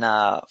can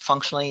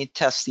functionally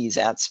test these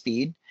at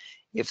speed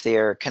if they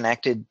are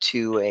connected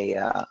to a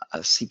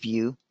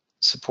CPU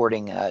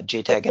supporting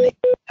Jtag enabled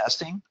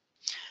testing,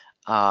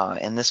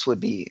 and this would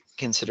be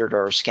considered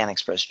our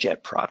ScanExpress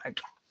Jet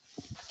product.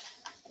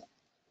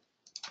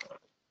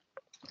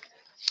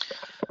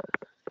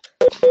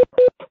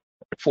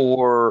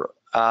 For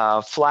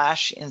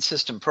Flash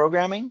in-system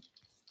programming,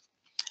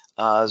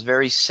 is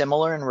very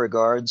similar in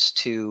regards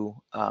to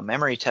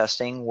memory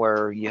testing,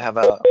 where you have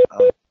a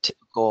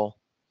typical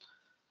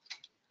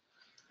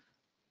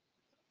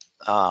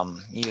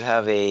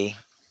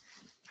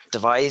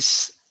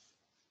device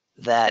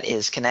that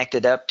is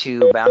connected up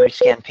to boundary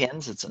scan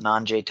pins. It's a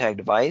non-Jtag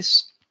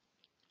device.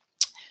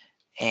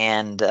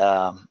 And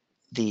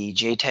the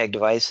Jtag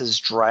devices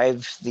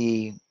drive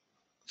the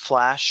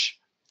flash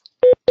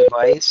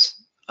device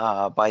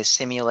by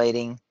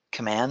simulating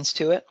commands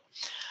to it.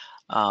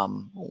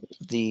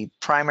 The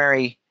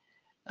primary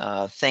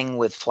thing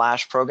with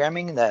flash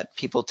programming that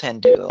people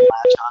tend to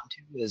latch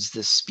onto is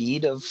the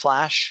speed of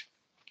flash.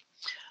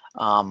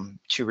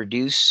 To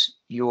reduce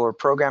your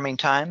programming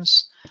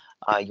times,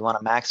 you want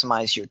to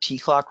maximize your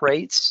T-clock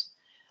rates.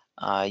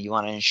 You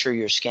want to ensure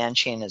your scan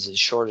chain is as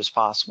short as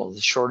possible.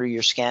 The shorter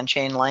your scan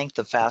chain length,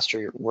 the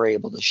faster we're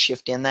able to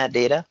shift in that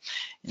data,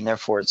 and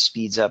therefore it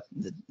speeds up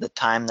the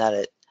time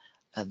that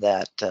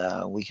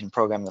we can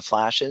program the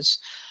flashes.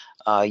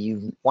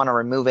 You want to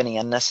remove any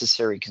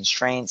unnecessary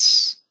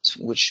constraints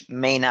which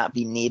may not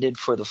be needed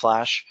for the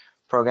flash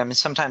programming.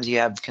 Sometimes you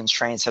have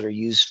constraints that are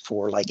used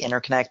for like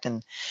interconnect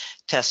and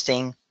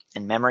testing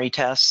and memory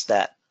tests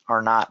that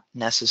are not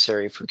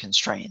necessary for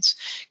constraints.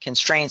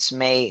 Constraints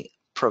may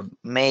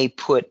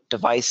put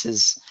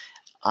devices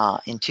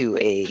into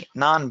a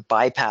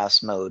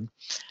non-bypass mode,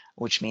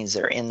 which means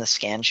they're in the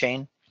scan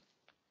chain,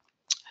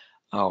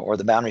 or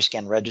the boundary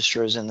scan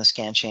register is in the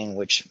scan chain,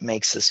 which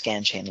makes the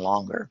scan chain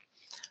longer.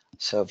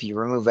 So if you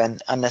remove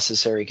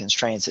unnecessary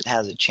constraints, it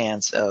has a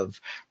chance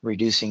of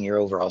reducing your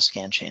overall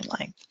scan chain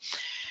length.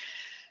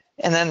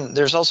 And then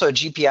there's also a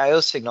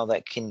GPIO signal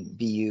that can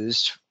be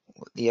used.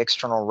 The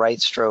external right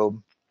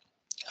strobe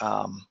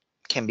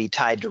can be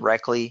tied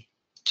directly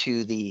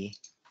to the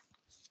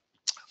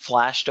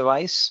flash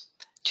device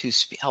to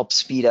help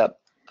speed up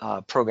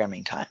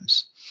programming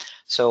times.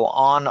 So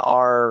on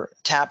our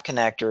tap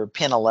connector,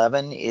 pin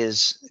 11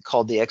 is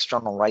called the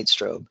external right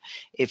strobe.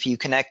 If you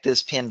connect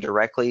this pin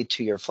directly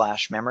to your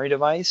flash memory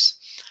device,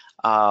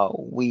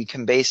 we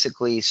can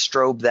basically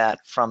strobe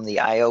that from the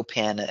IO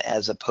pin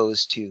as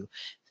opposed to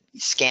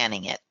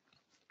scanning it.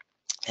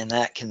 And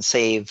that can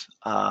save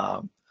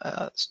a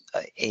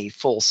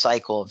full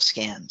cycle of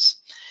scans.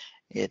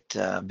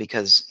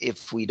 Because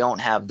if we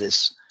don't have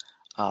this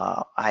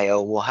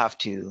IO, we'll have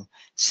to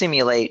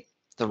simulate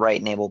the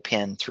right enable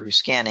pin through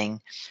scanning,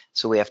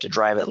 so we have to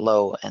drive it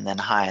low and then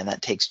high, and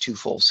that takes 2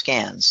 full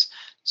scans.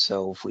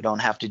 So if we don't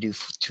have to do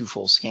 2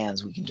 full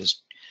scans, we can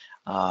just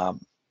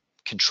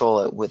control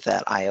it with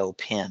that IO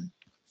pin.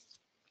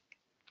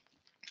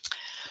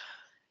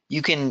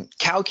 You can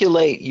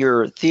calculate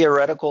your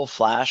theoretical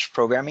flash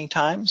programming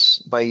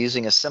times by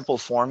using a simple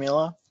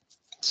formula.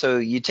 So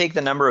you take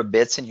the number of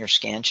bits in your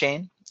scan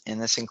chain,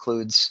 and this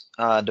includes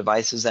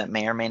devices that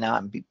may or may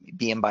not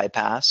be in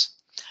bypass.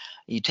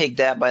 You take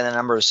that by the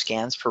number of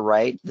scans per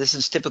write. This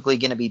is typically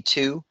going to be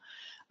 2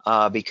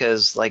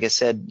 because, like I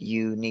said,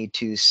 you need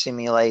to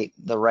simulate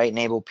the right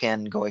enable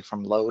pin going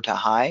from low to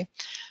high.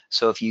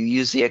 So if you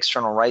use the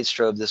external right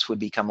strobe, this would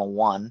become a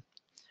 1.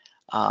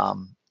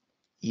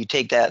 You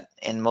take that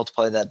and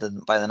multiply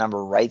that by the number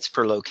of writes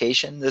per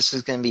location. This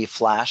is going to be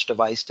flash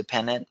device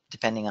dependent,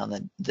 depending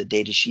on the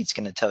data sheet's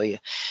going to tell you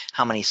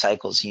how many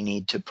cycles you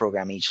need to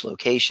program each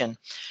location.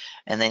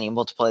 And then you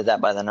multiply that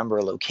by the number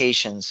of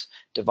locations,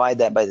 divide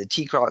that by the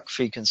T-clock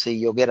frequency,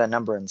 you'll get a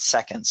number in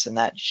seconds, and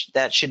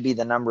that should be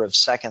the number of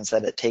seconds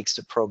that it takes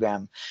to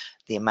program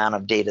the amount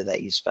of data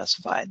that you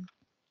specified.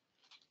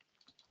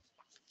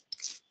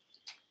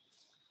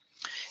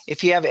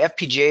 If you have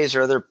FPGAs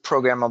or other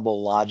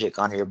programmable logic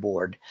on your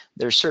board,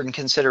 there are certain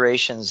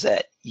considerations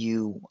that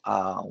you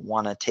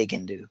want to take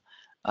into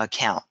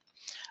account.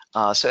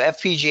 So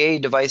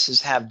FPGA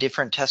devices have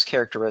different test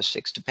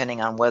characteristics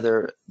depending on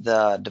whether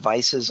the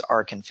devices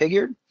are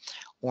configured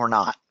or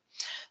not.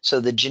 So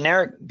the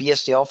generic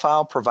BSDL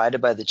file provided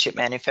by the chip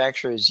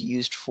manufacturer is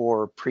used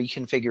for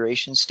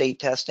pre-configuration state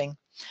testing.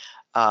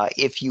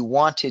 If you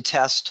want to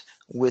test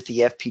with the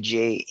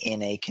FPGA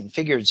in a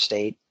configured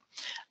state,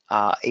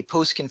 a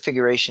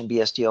post-configuration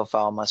BSDL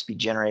file must be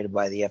generated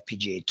by the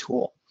FPGA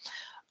tool.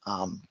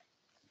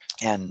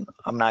 And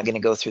I'm not going to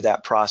go through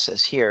that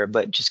process here,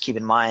 but just keep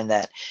in mind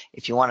that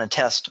if you want to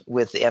test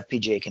with the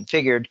FPGA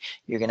configured,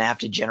 you're going to have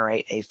to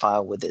generate a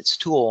file with its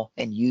tool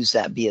and use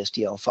that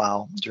BSDL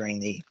file during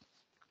the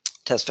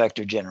test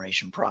vector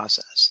generation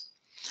process.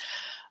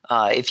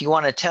 If you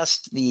want to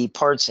test the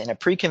parts in a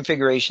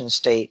pre-configuration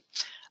state,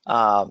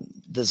 the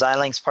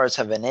Xilinx parts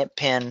have an IT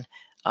pin,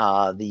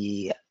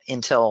 the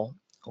Intel,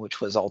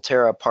 which was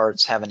Altera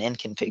parts, have an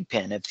nconfig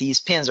pin. If these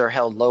pins are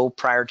held low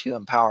prior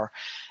to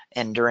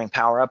and during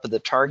power up of the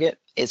target,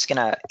 it's going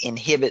to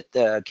inhibit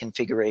the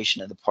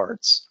configuration of the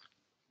parts.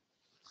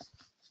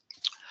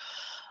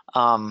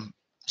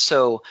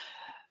 So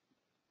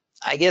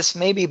I guess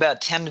maybe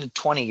about 10 to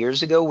 20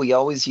 years ago, we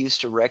always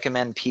used to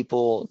recommend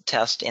people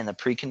test in the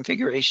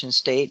pre-configuration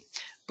state,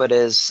 but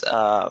as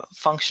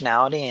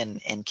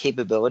functionality and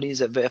capabilities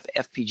of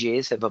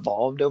FPGAs have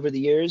evolved over the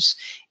years,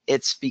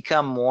 it's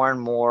become more and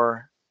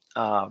more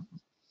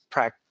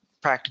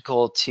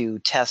practical to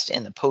test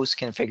in the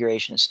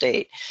post-configuration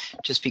state,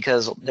 just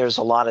because there's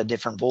a lot of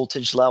different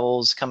voltage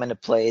levels come into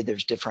play.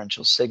 There's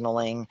differential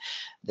signaling.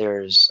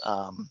 There's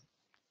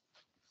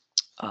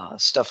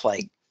stuff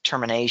like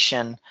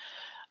termination,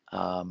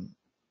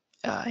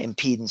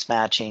 impedance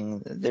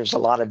matching. There's a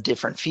lot of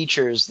different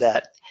features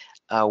that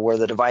where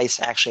the device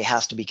actually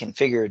has to be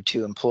configured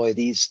to employ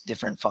these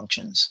different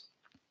functions.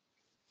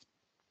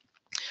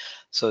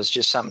 So it's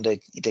just something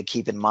to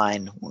keep in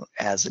mind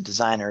as a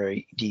designer.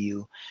 Do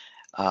you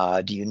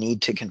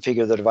need to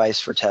configure the device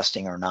for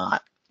testing or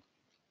not?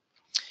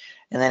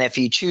 And then if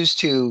you choose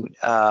to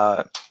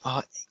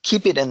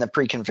keep it in the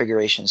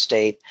pre-configuration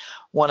state,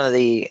 one of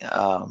the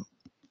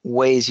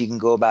ways you can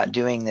go about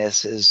doing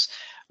this is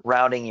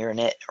routing your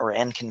init or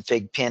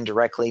nconfig pin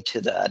directly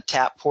to the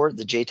tap port,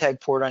 the Jtag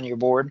port on your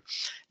board.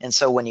 And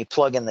so when you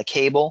plug in the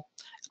cable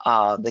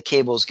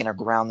is going to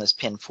ground this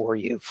pin for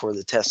you, for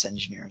the test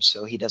engineer,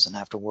 so he doesn't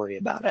have to worry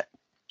about it.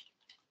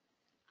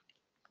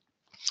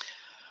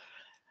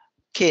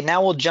 Okay,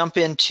 now we'll jump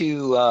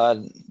into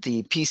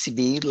the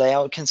PCB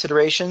layout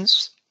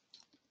considerations.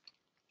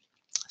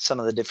 Some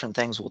of the different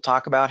things we'll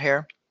talk about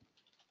here.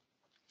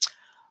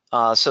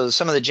 So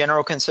some of the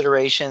general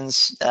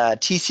considerations,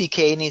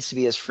 TCK needs to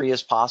be as free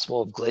as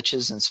possible of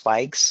glitches and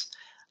spikes.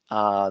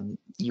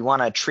 You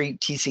want to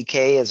treat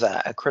TCK as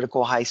a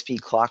critical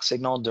high-speed clock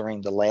signal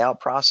during the layout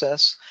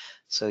process.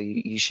 So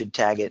you should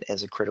tag it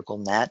as a critical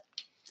net,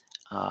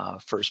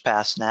 first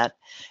pass net.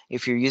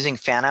 If you're using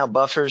fan-out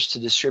buffers to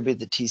distribute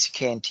the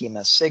TCK and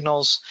TMS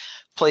signals,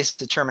 place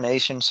the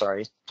termination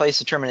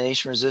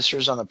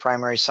resistors on the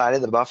primary side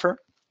of the buffer.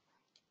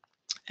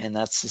 And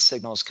that's the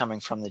signals coming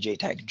from the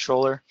Jtag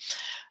controller.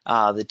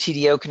 The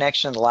TDO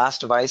connection of the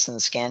last device in the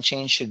scan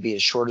chain should be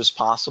as short as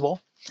possible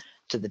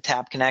to the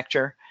tap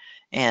connector.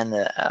 And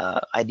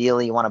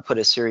ideally, you want to put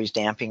a series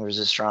damping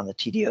resistor on the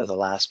TDO, the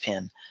last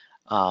pin,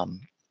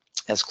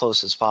 as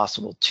close as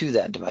possible to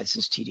that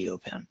device's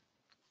TDO pin.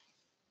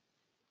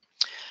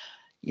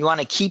 You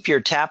want to keep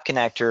your tap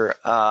connector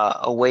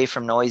away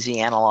from noisy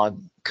analog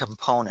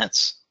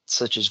components,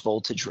 such as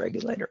voltage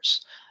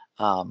regulators.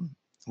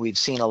 We've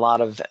seen a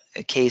lot of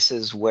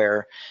cases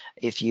where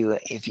if you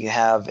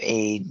have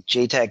a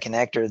Jtag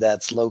connector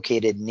that's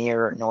located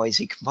near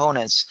noisy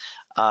components,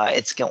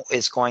 it's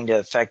going to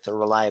affect the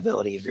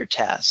reliability of your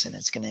tests, and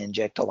it's going to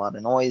inject a lot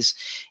of noise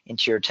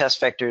into your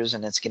test vectors,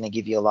 and it's going to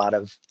give you a lot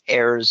of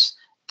errors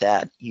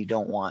that you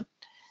don't want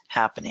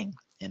happening,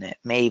 and it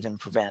may even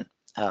prevent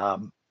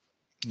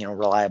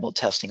reliable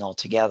testing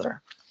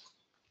altogether.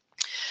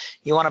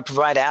 You want to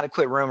provide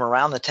adequate room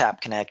around the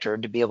tap connector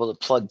to be able to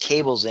plug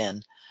cables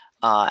in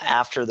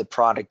after the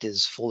product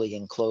is fully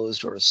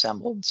enclosed or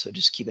assembled. So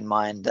just keep in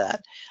mind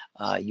that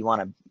you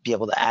want to be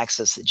able to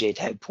access the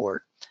Jtag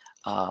port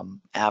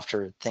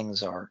after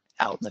things are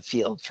out in the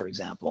field, for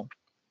example.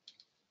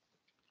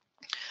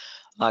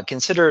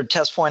 Consider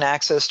test point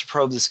access to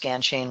probe the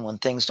scan chain when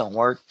things don't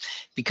work.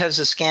 Because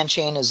the scan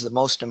chain is the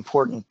most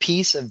important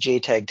piece of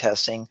Jtag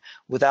testing,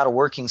 without a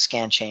working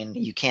scan chain,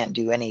 you can't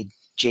do any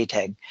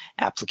Jtag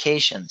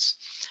applications.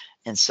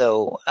 And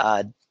so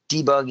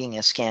debugging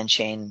a scan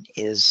chain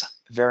is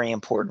very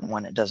important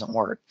when it doesn't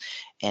work.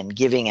 And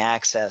giving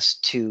access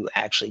to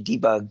actually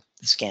debug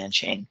the scan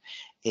chain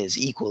is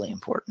equally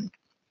important.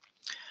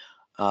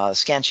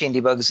 Scan chain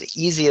debug is the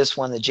easiest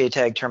when the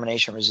Jtag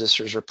termination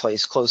resistors are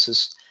placed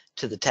closest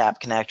to the tap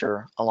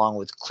connector along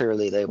with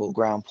clearly labeled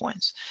ground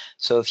points.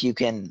 So if you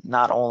can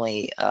not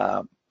only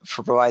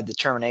provide the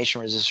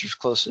termination resistors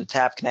close to the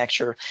tap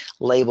connector,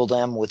 label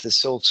them with the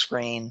silk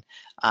screen,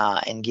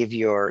 and give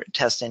your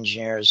test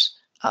engineers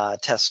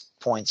test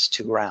points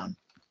to ground.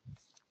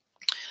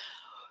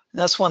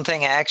 And that's one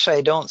thing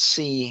I don't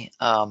see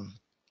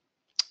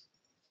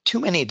too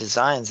many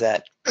designs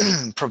that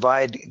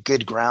provide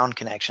good ground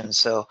connections.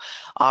 So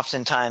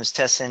oftentimes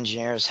test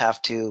engineers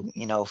have to,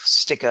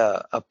 stick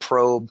a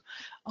probe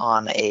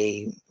on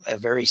a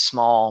very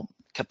small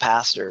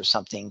capacitor or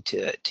something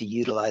to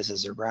utilize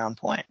as a ground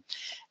point.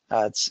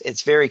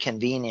 It's very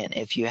convenient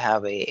if you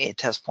have a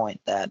test point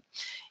that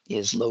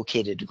is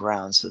located to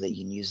ground so that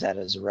you can use that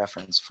as a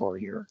reference for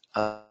your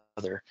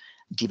other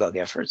debug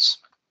efforts.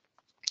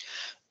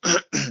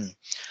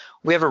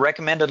 We have a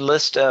recommended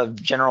list of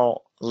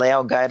general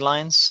layout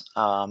guidelines.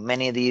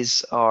 Many of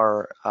these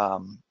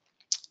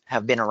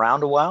have been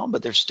around a while,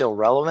 but they're still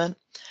relevant.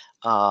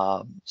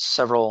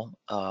 Several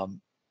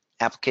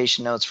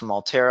application notes from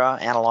Altera,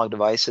 analog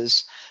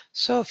devices.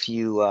 So if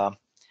you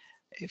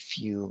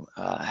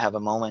have a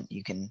moment,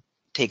 you can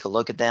take a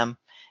look at them.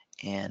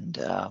 And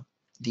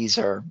these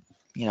are,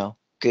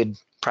 good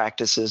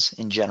practices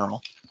in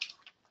general.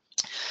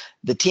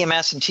 The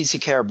TMS and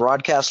TCK are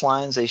broadcast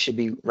lines. They should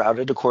be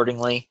routed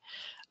accordingly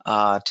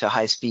to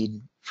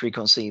high-speed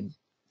frequency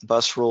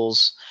bus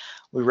rules.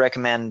 We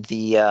recommend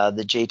the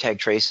Jtag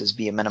traces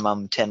be a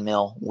minimum 10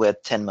 mil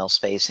width, 10 mil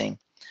spacing.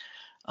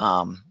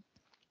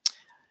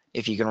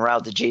 If you can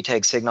route the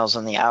Jtag signals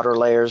on the outer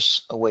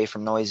layers away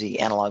from noisy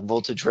analog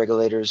voltage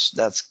regulators,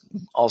 that's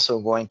also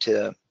going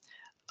to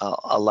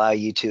allow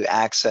you to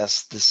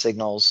access the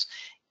signals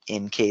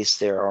in case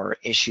there are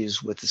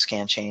issues with the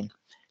scan chain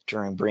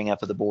during bring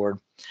up of the board.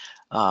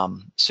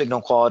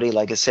 Signal quality,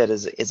 like I said,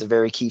 is a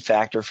very key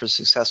factor for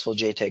successful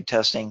Jtag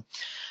testing.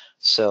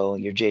 So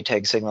your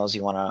Jtag signals,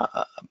 you want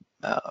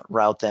to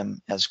route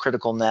them as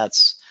critical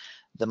nets.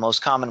 The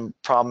most common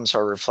problems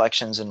are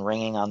reflections and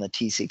ringing on the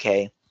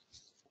TCK.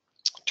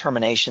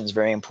 Termination is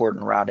very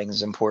important. Routing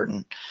is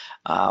important.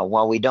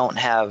 While we don't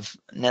have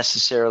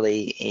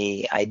necessarily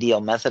a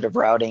ideal method of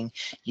routing,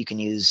 you can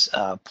use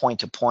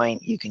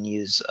point-to-point. You can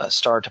use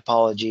star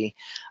topology.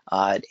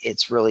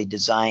 It's really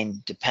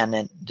design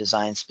dependent,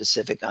 design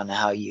specific on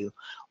how you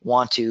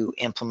want to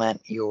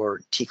implement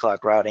your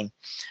T-clock routing.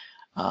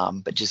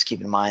 But just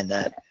keep in mind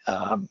that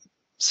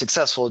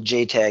successful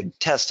Jtag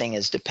testing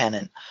is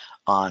dependent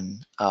on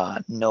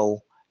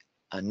no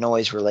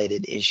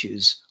noise-related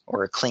issues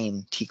or a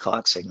clean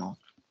T-clock signal.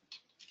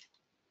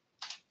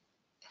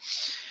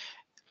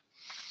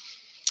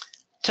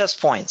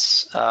 Test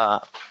points.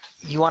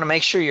 You want to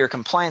make sure your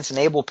compliance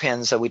enable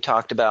pins that we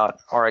talked about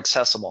are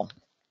accessible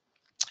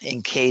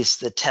in case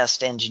the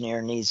test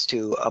engineer needs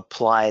to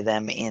apply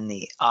them in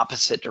the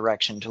opposite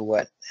direction to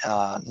what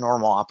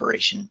normal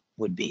operation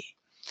would be.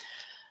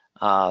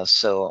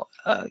 So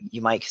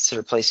you might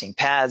consider placing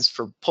pads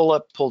for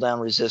pull-up, pull-down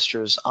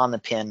resistors on the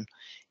pin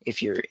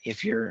if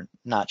you're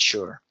not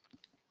sure.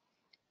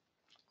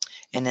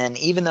 And then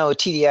even though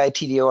TDI,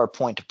 TDO are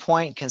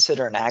point-to-point,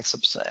 consider an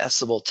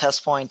accessible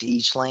test point to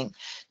each link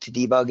to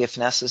debug if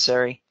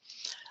necessary.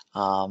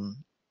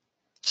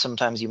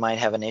 Sometimes you might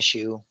have an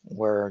issue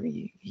where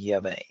you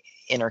have an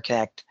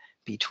interconnect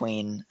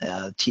between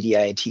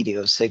TDI and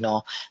TDO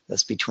signal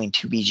that's between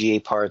two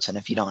BGA parts, and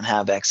if you don't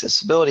have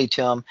accessibility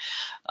to them,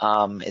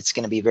 it's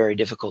going to be very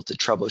difficult to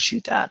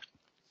troubleshoot that.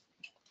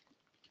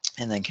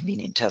 And then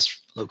convenient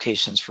test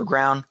locations for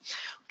ground,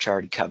 which I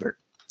already covered.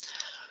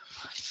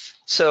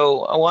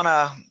 So I want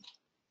to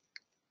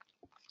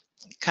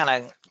kind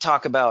of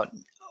talk about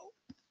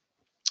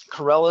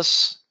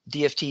Corelis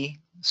DFT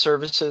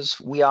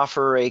services. We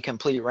offer a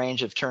complete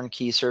range of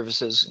turnkey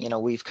services. You know,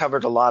 we've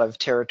covered a lot of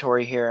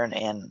territory here,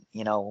 and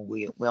you know,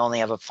 we only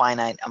have a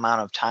finite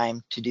amount of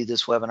time to do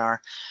this webinar,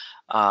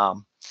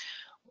 and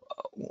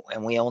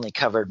we only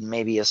covered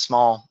maybe a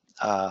small,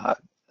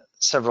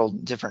 several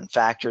different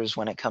factors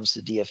when it comes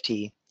to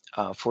DFT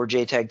for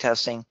Jtag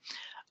testing.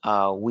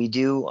 We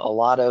do a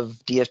lot of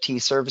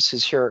DFT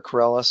services here at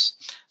Corelis,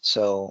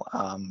 so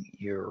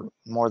you're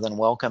more than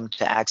welcome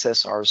to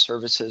access our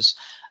services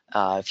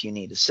if you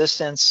need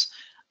assistance,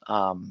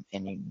 and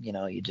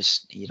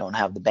you don't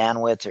have the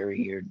bandwidth,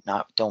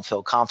 or don't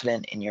feel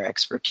confident in your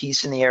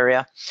expertise in the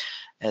area.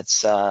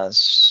 It's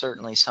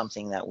certainly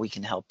something that we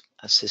can help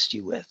assist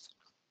you with.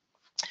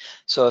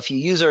 So if you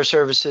use our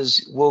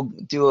services, we'll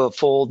do a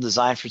full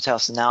design for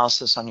test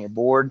analysis on your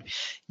board.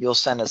 You'll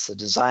send us the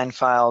design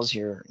files,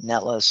 your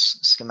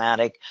netlist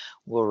schematic.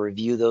 We'll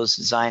review those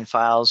design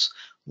files.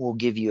 We'll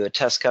give you a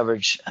test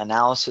coverage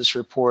analysis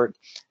report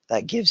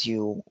that gives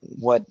you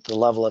what the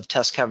level of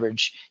test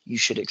coverage you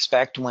should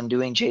expect when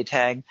doing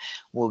Jtag.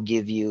 We'll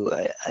give you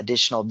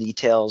additional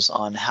details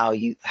on how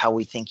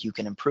we think you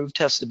can improve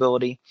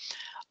testability.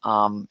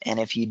 And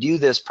if you do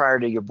this prior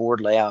to your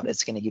board layout,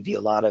 it's going to give you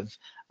a lot of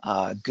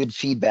good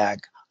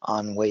feedback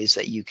on ways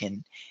that you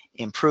can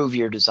improve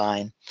your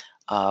design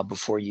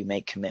before you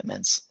make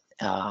commitments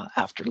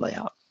after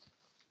layout.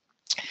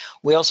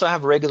 We also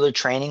have regular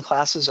training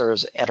classes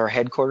at our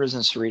headquarters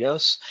in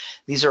Cerritos.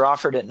 These are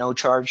offered at no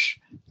charge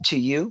to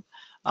you.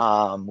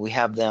 We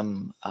have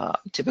them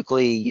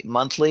typically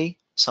monthly,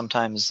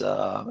 sometimes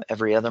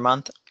every other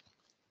month.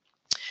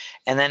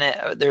 And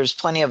then there's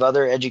plenty of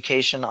other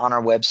education on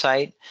our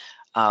website.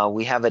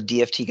 We have a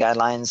DFT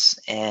guidelines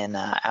and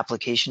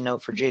application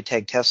note for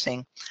Jtag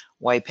testing,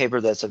 white paper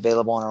that's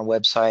available on our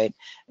website,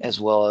 as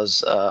well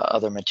as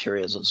other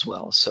materials as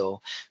well.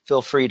 So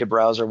feel free to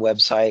browse our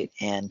website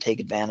and take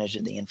advantage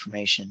of the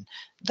information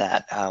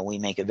that we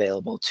make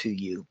available to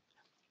you.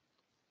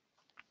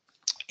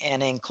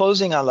 And in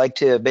closing, I'd like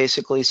to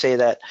basically say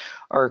that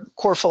our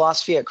core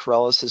philosophy at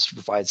Corelis is to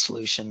provide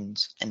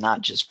solutions and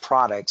not just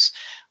products.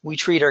 We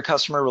treat our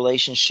customer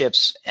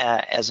relationships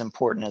as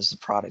important as the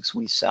products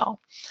we sell.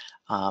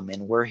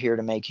 And we're here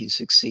to make you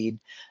succeed.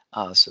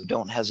 So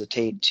don't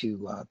hesitate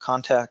to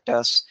contact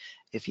us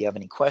if you have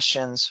any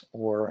questions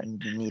or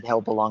you need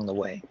help along the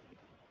way.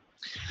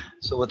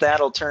 So with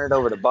that, I'll turn it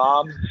over to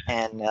Bob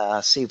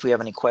and see if we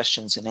have any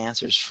questions and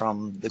answers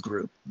from the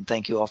group.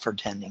 Thank you all for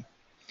attending.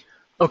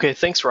 Okay,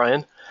 thanks,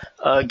 Ryan.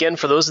 Again,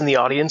 for those in the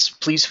audience,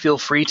 please feel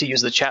free to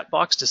use the chat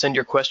box to send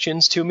your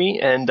questions to me,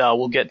 and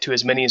we'll get to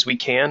as many as we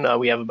can.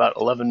 We have about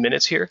 11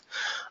 minutes here.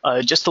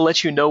 Just to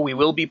let you know, we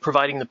will be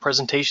providing the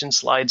presentation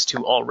slides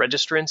to all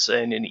registrants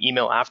in an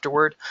email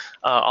afterward.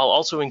 I'll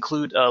also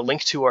include a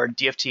link to our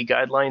DFT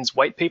guidelines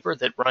white paper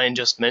that Ryan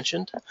just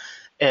mentioned.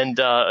 And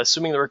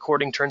assuming the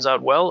recording turns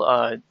out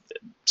well,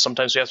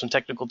 sometimes we have some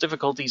technical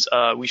difficulties,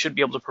 we should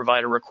be able to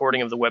provide a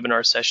recording of the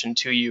webinar session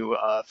to you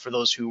for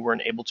those who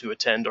weren't able to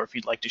attend, or if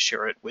you'd like to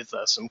share it with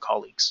some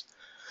colleagues.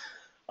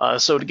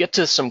 So to get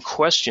to some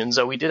questions,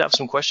 we did have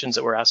some questions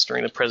that were asked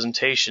during the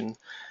presentation.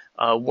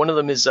 One of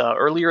them is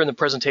earlier in the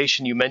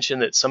presentation you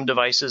mentioned that some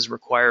devices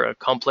require a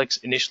complex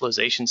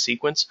initialization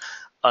sequence.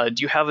 Do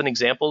you have an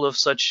example of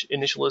such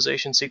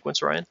initialization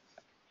sequence, Ryan?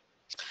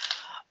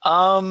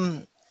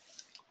 I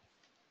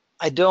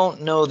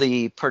don't know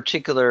the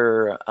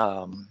particular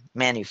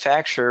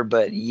manufacturer,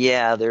 but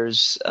yeah,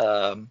 there's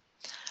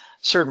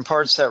certain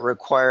parts that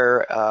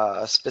require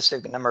a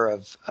specific number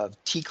of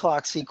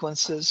T-clock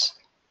sequences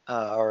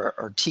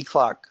or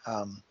T-clock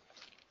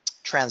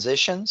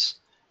transitions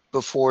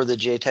before the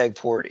Jtag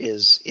port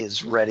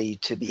is ready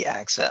to be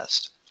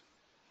accessed.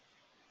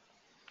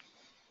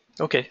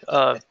 Okay.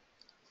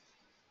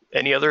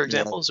 Any other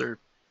examples, or?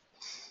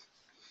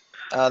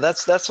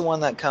 That's the one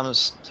that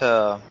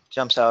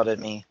jumps out at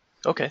me.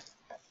 Okay.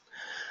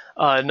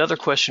 Another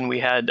question we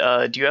had,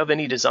 do you have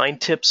any design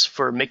tips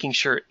for making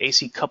sure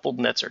AC coupled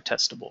nets are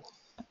testable?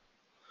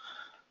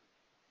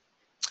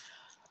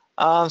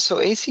 So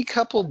AC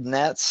coupled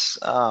nets,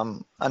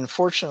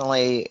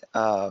 unfortunately,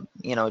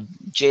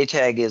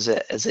 Jtag is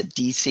a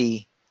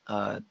DC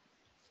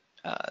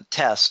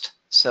test,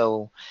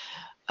 so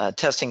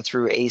testing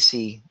through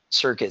AC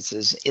circuits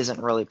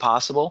isn't really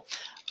possible.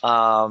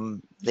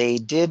 They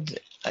did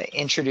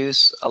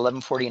introduce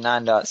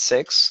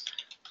 1149.6,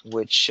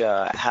 which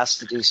has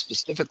to do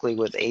specifically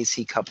with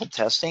AC coupled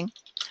testing.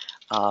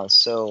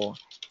 So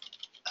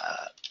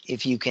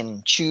if you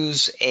can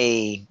choose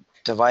a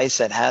device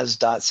that has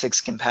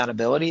 .6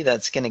 compatibility,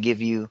 that's going to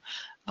give you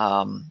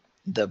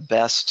the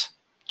best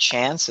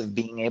chance of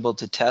being able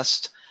to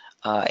test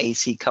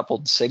AC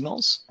coupled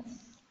signals.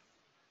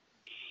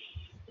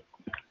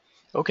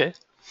 Okay.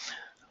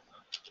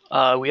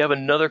 We have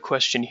another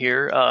question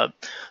here.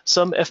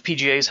 Some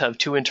FPGAs have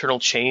two internal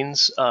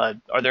chains. Are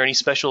there any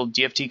special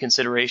DFT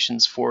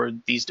considerations for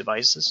these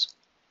devices?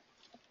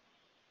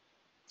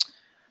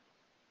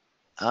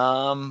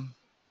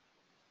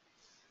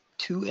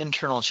 Two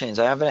internal chains.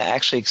 I haven't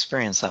actually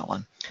experienced that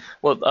one.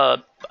 Well,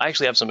 I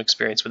actually have some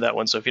experience with that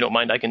one, so if you don't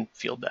mind, I can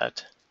field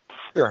that.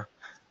 Sure.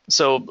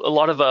 So a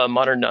lot of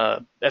modern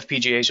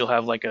FPGAs, you'll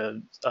have like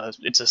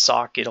it's a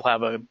SoC. It'll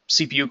have a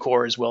CPU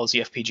core as well as the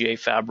FPGA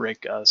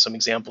fabric. Some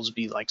examples would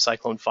be like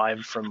Cyclone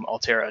 5 from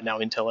Altera, now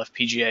Intel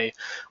FPGA,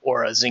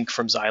 or a Zinc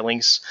from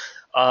Xilinx.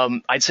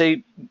 I'd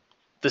say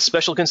the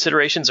special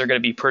considerations are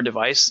going to be per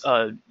device.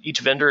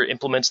 Each vendor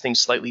implements things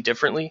slightly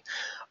differently.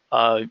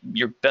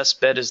 Your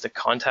best bet is to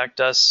contact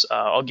us.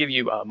 I'll give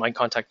you my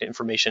contact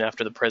information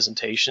after the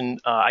presentation.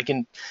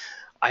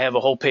 I have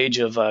a whole page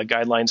of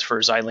guidelines for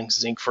Xilinx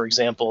Zinc, for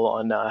example,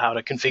 on how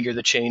to configure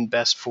the chain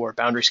best for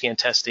boundary scan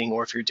testing,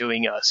 or if you're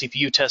doing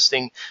CPU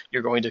testing,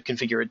 you're going to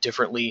configure it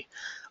differently.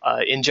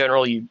 In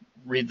general, you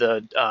read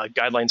the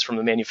guidelines from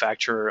the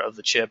manufacturer of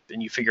the chip,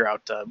 and you figure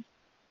out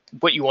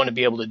what you want to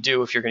be able to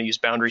do if you're going to use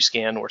boundary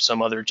scan or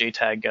some other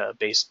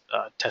JTAG-based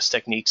test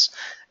techniques,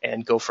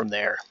 and go from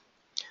there.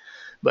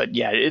 But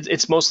yeah,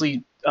 it's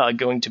mostly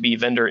going to be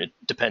vendor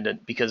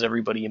dependent because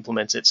everybody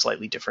implements it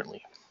slightly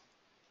differently.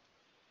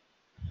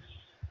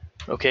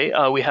 Okay,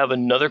 we have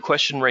another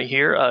question right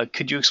here.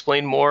 Could you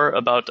explain more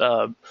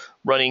about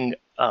running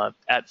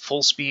at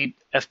full speed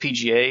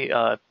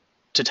FPGA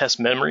to test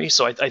memory?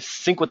 So I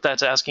think what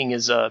that's asking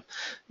is,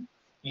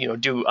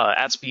 do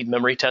at speed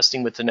memory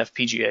testing with an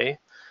FPGA.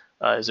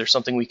 Is there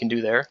something we can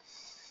do there?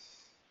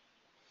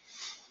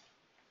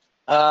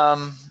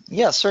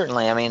 Yeah,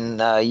 certainly. I mean,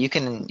 you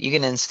can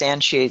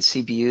instantiate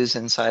CPUs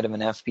inside of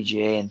an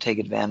FPGA and take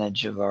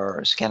advantage of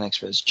our Scan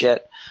Express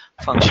JET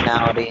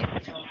functionality.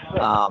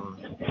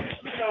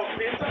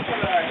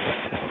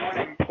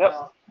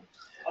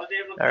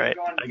 All right,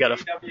 I got a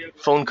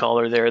phone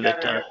caller there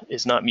that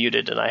is not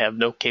muted, and I have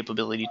no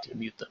capability to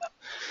mute them.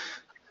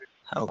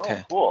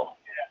 Okay. Oh, cool.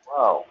 Yeah,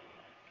 wow.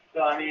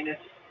 So I've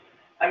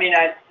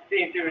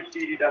seen through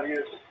CDW.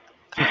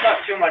 It's not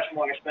too much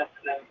more expensive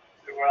than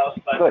everywhere else,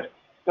 but good.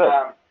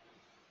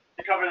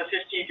 to cover the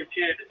 15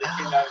 computers, it's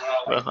 $15,000.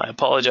 Well, I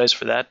apologize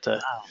for that.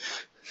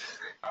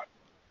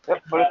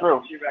 Yep, put it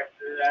through.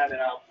 That, and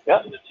I'll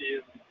send it to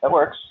you. That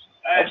works.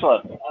 Right.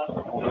 Excellent.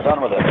 Awesome. We're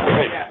done with it.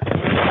 Great. Yeah.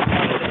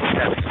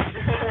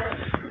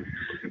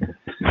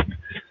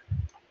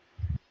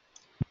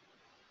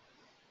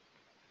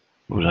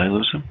 Did I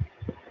lose him?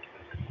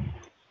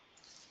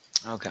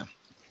 Okay.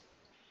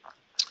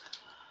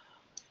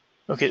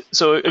 Okay,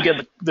 so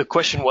again, the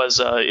question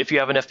was, if you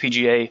have an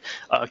FPGA,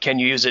 can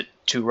you use it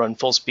to run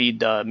full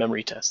speed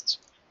memory tests?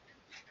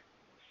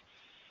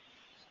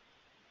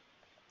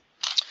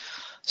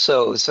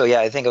 So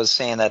yeah, I think I was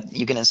saying that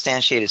you can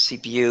instantiate a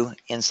CPU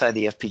inside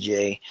the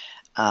FPGA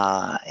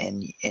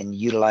and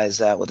utilize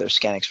that with our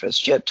Scan Express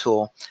JET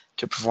tool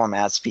to perform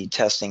at-speed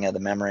testing of the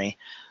memory.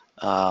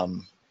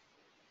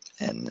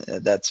 And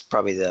that's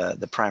probably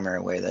the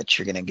primary way that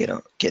you're going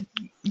to get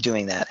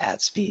doing that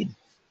at speed.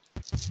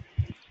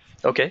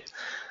 Okay.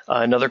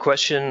 Another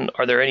question,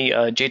 are there any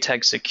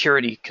JTAG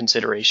security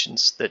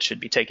considerations that should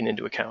be taken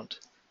into account?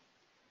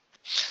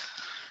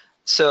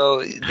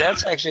 So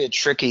that's actually a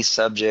tricky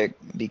subject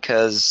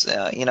because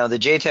the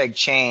JTAG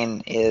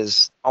chain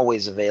is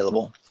always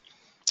available.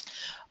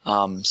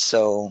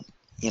 So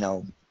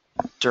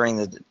during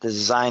the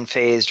design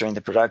phase, during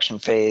the production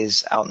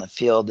phase, out in the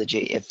field,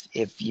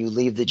 if you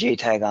leave the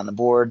JTAG on the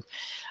board,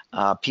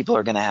 people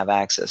are going to have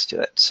access to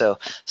it. So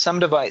some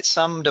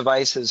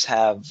devices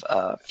have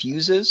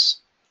fuses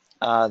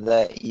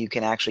that you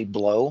can actually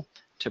blow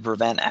to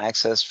prevent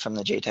access from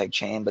the Jtag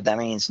chain, but that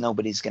means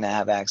nobody's going to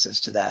have access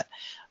to that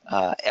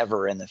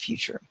ever in the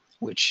future,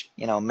 which,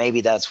 you know,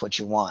 maybe that's what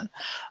you want.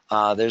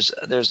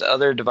 There's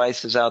other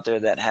devices out there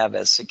that have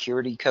a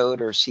security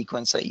code or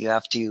sequence that you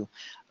have to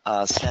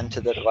send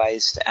to the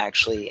device to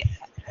actually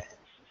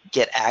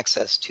get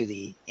access to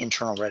the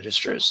internal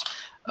registers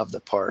of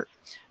the part.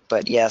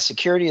 But yeah,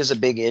 security is a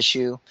big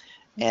issue,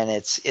 and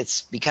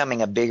it's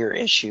becoming a bigger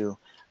issue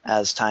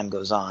as time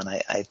goes on.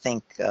 I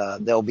think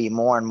there'll be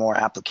more and more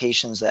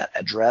applications that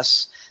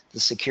address the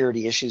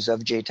security issues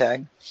of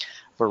Jtag,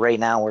 but right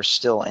now we're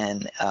still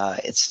in,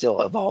 it's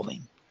still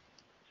evolving.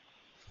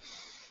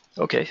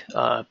 Okay,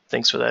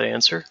 thanks for that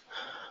answer.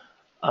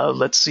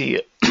 Let's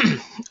see.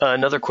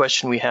 Another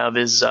question we have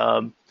is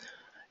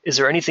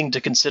there anything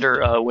to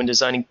consider when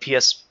designing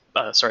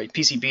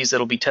PCBs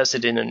that'll be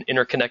tested in an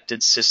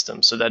interconnected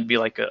system? So that'd be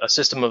like a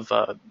system of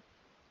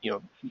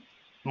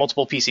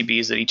multiple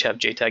PCBs that each have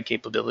Jtag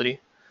capability.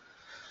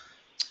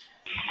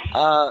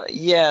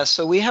 Yeah,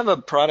 so we have a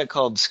product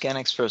called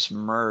ScanExpress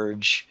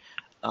Merge,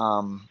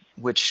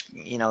 which,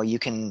 you know, you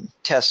can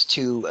test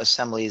 2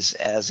 assemblies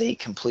as a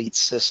complete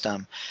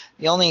system.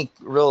 The only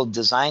real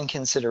design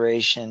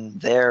consideration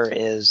there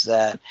is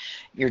that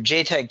your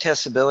Jtag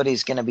testability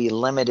is going to be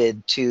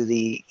limited to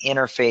the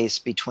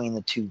interface between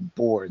the 2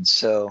 boards,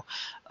 so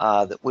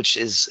which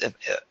is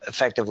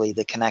effectively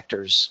the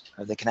connectors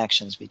or the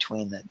connections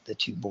between the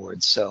 2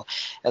 boards. So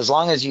as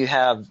long as you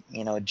have,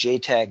 you know,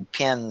 Jtag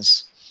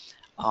pins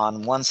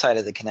on one side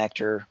of the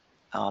connector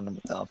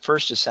on the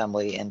first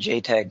assembly and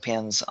Jtag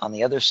pins on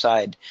the other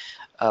side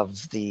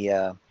of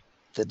the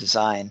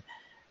design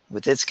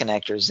with its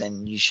connectors,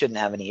 then you shouldn't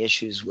have any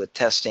issues with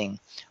testing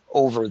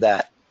over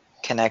that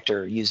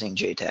connector using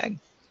Jtag.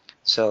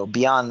 So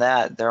beyond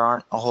that, there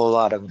aren't a whole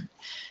lot of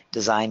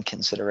design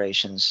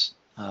considerations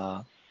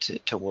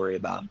to worry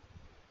about.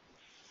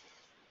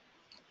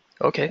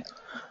 Okay,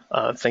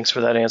 thanks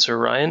for that answer,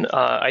 Ryan.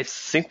 I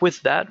think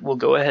with that, we'll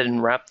go ahead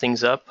and wrap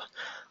things up.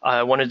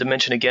 I wanted to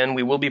mention again,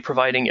 we will be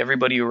providing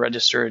everybody who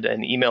registered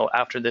an email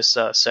after this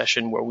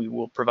session where we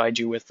will provide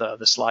you with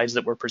the slides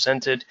that were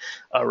presented,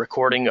 a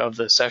recording of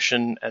the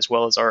session, as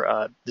well as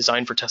our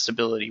Design for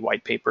Testability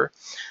white paper.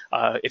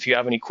 If you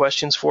have any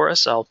questions for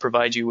us, I'll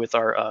provide you with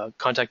our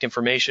contact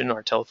information,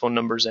 our telephone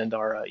numbers, and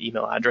our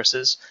email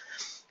addresses.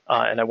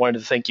 And I wanted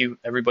to thank you,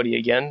 everybody,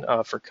 again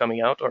for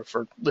coming out or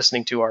for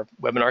listening to our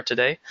webinar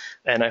today.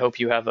 And I hope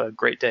you have a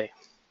great day.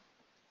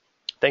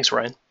 Thanks,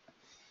 Ryan.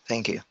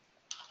 Thank you.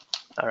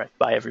 All right.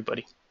 Bye,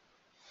 everybody.